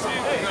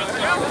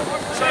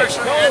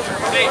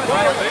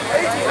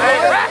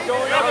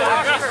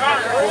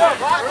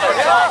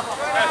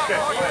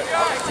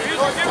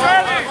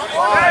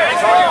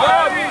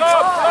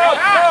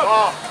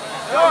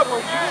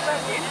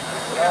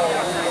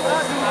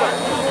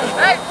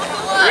 Hey, put the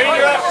line. Read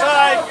your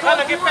outside. Time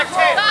to get back 10.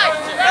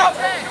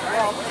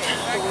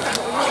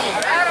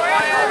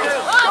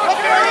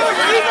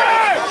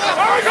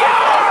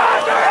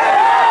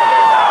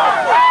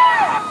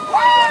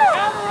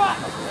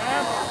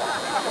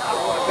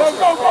 Go,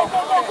 go, go,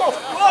 go, go, go.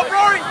 Go up,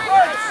 Rory.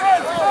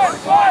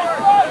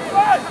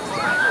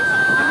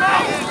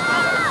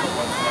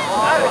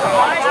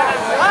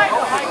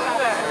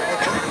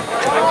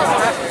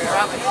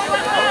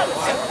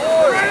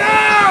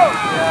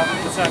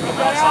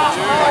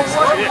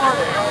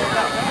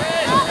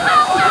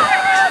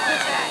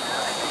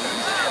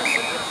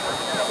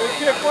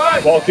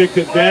 Ball kick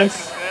to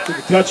advance to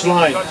the touch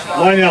line.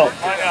 Line out.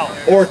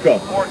 Orca.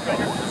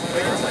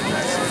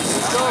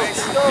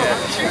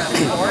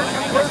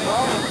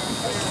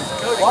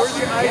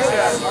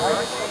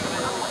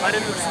 I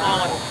didn't move small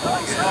one.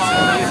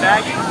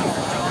 Baggy?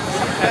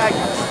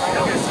 Baggy.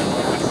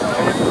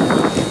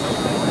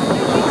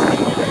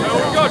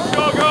 Go,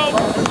 go, go.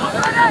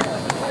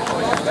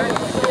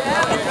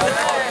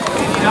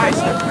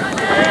 Nice.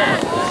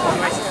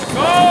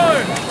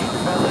 Good.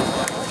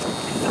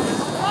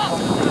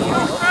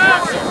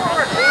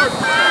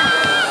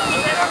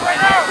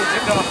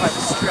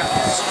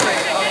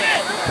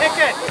 Pick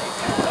it.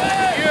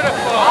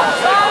 Beautiful.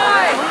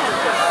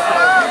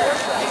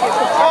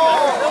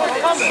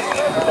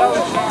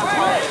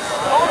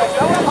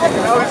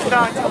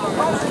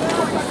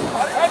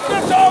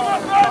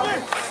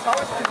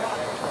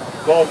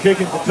 Ball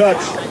kicking to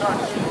touch.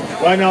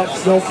 Line out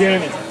Snow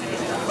Canyon.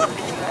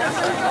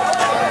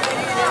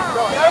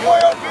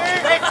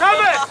 Hey,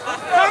 come it!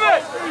 Come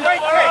it!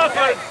 Great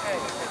kick!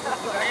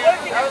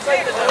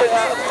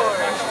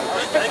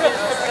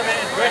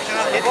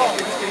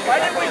 Why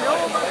didn't we know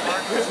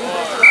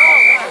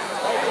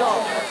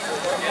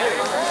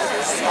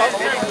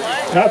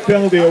Half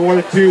penalty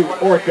awarded to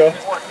Orca.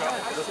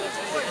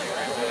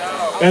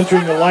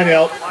 Entering the line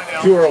out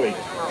too early.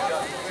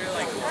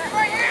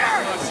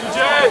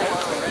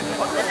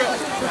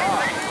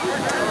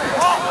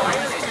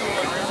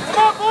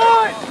 Come on,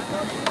 boys!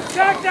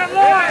 Check that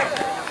line!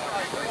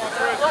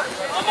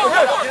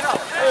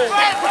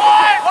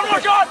 One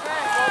more shot.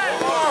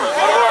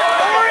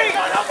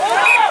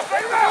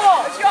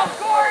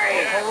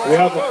 We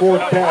have the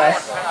forward pass.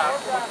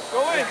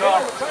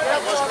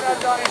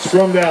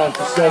 Scrum down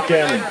to Snow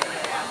Canyon.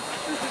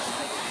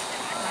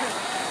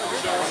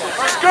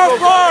 Let's go,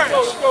 Barnes.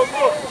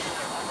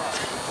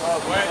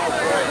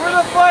 We're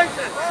the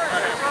fighters!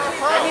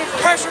 I need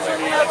pressure from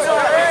the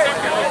outside!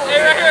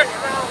 Hey, right here.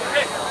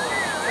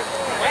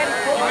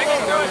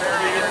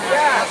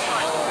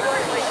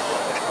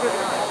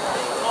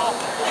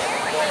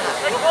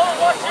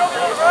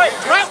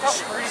 Crouch!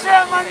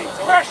 Ceremony!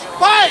 Pressure!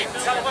 Fight!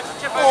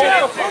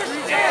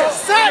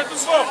 Set!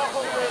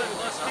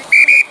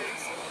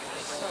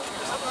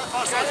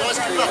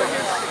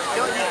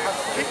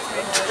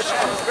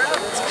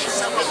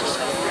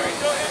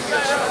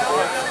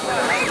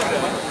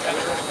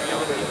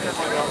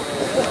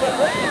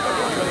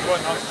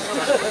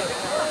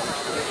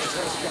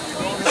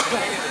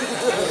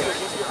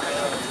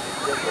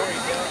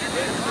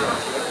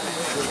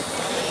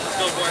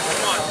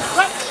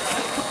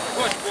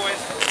 Push,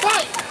 boys.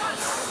 Fight!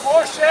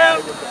 More Sam!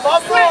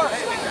 Bob more!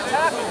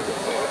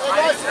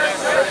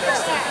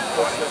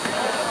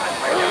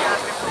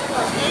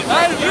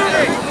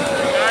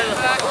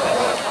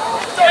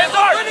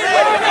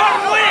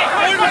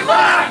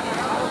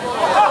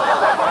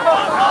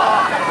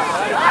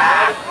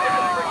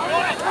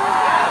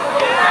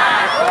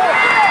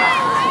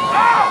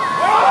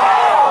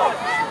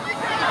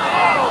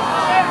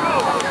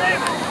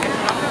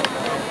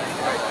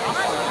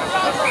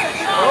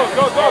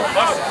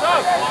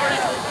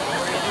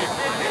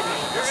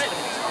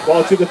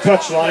 Ball to the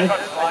touch line.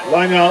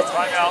 Line out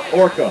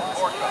Orca.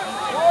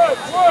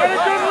 Get a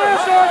good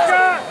list,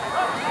 Orca!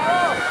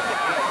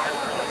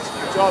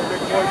 Good job,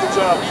 big boy. Good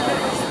job.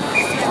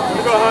 Here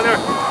we go, Hunter.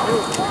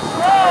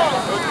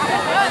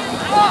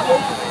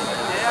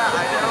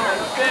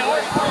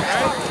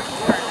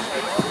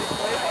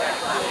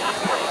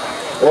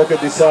 Orca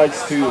decides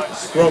to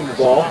scrum the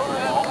ball.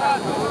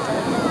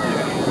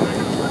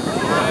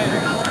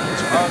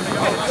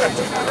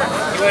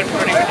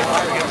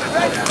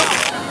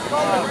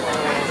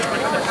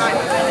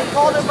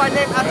 Called him by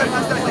name after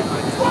last time.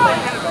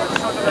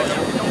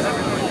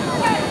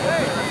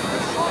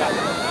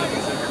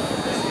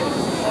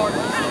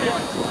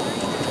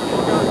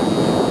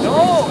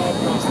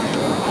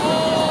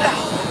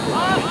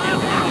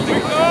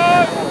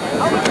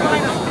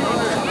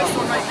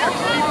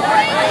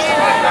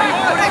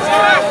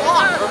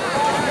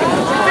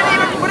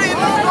 Put it in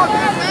the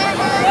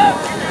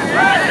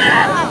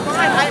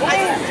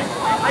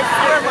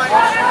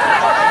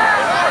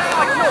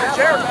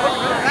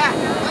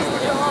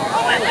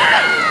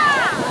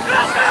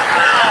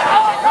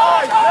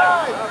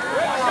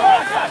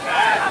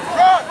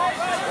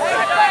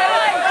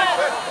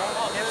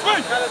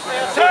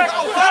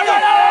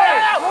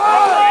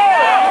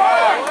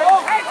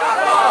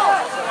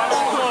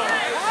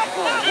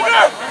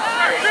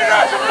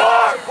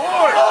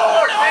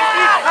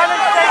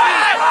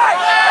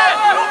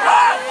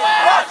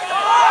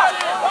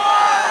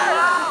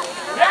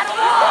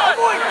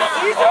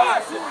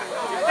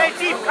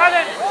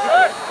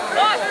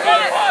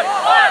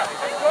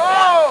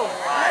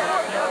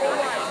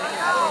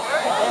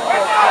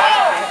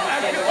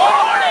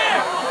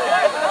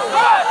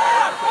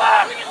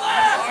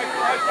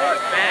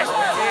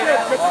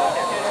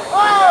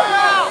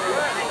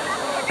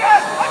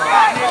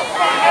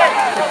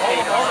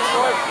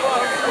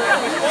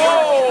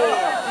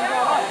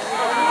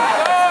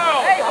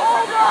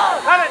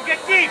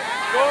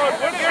You're in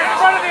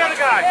front of the other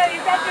guy.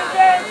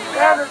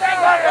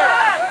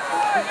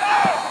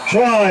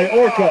 Try,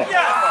 Orca.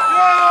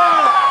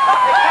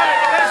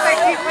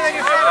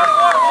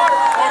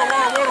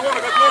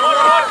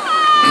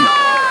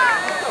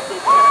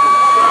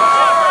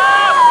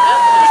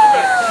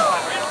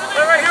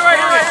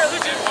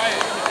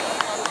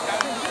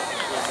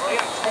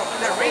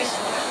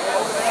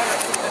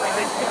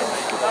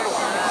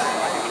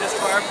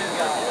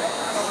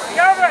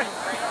 Gavin!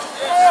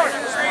 Score!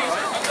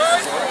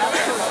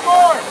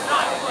 Score!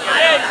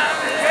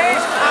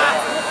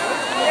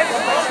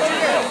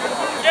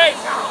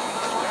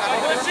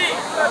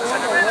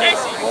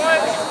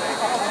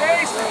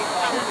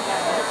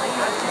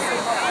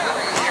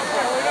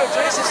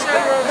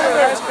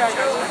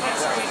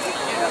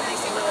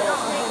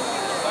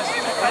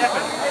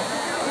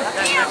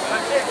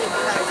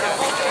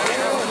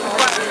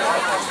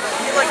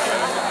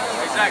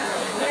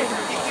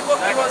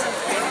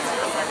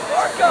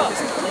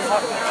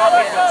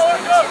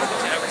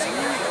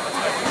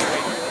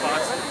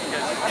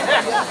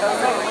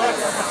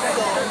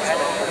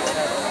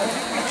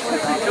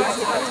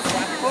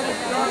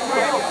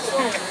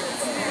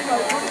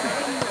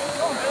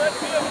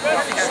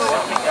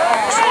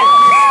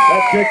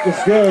 That kick was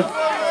good.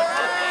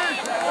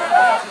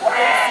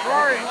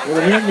 With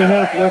a minute and a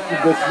half left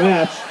of this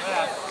match,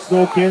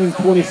 Snow Canyon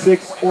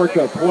 26,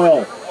 Orca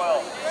 12.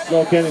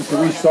 Snow Canyon to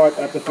restart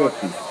at the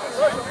 50.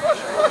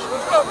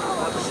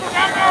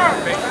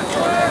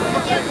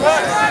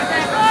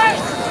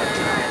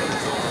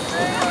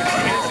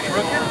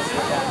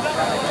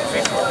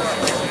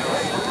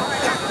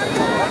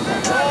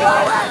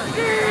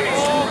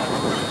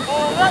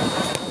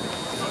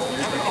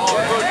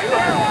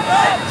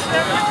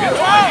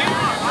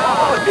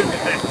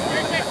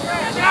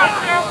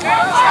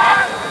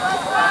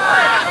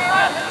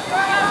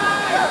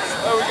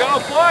 There we go,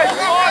 boys.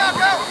 Come on.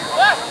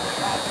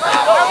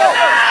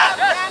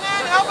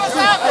 Help us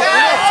out,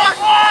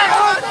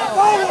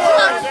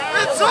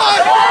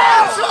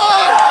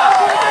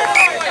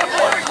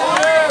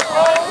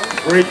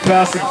 Great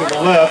passing to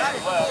the left.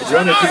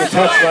 Run it to the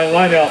touchline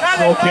line out,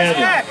 Snow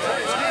Canyon.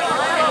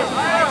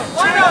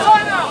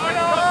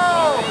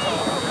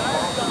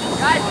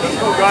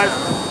 Go, guys.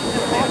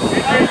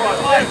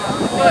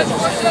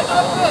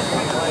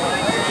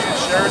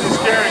 Sharing is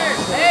caring.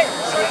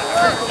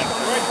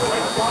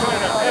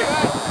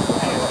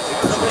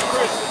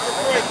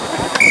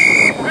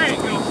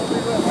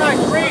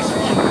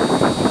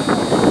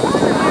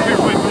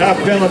 Half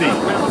penalty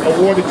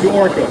awarded to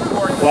Orca.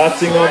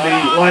 Collapsing on the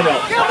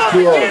lineup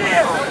too early.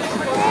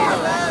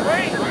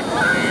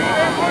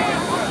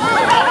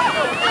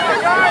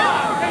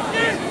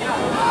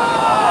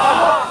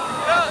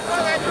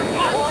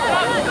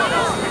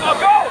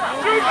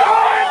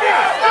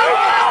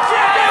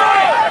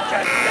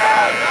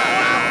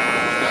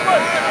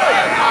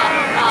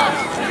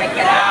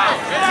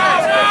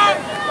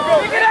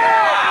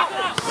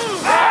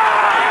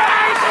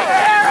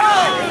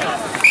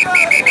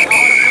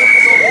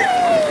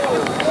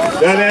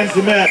 That ends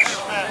the match.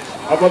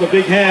 How about a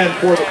big hand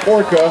for the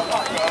Orca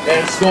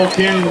and Snow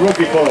Canyon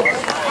Rugby folks.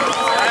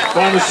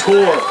 Final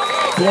score,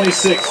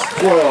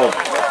 26-12,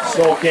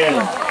 Snow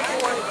Canyon.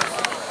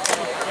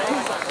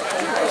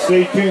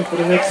 Stay tuned for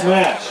the next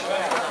match.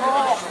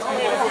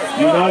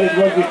 United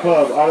Rugby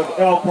Club out of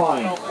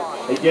Alpine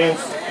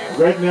against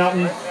Red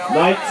Mountain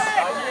Knights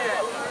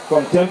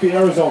from Tempe,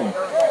 Arizona.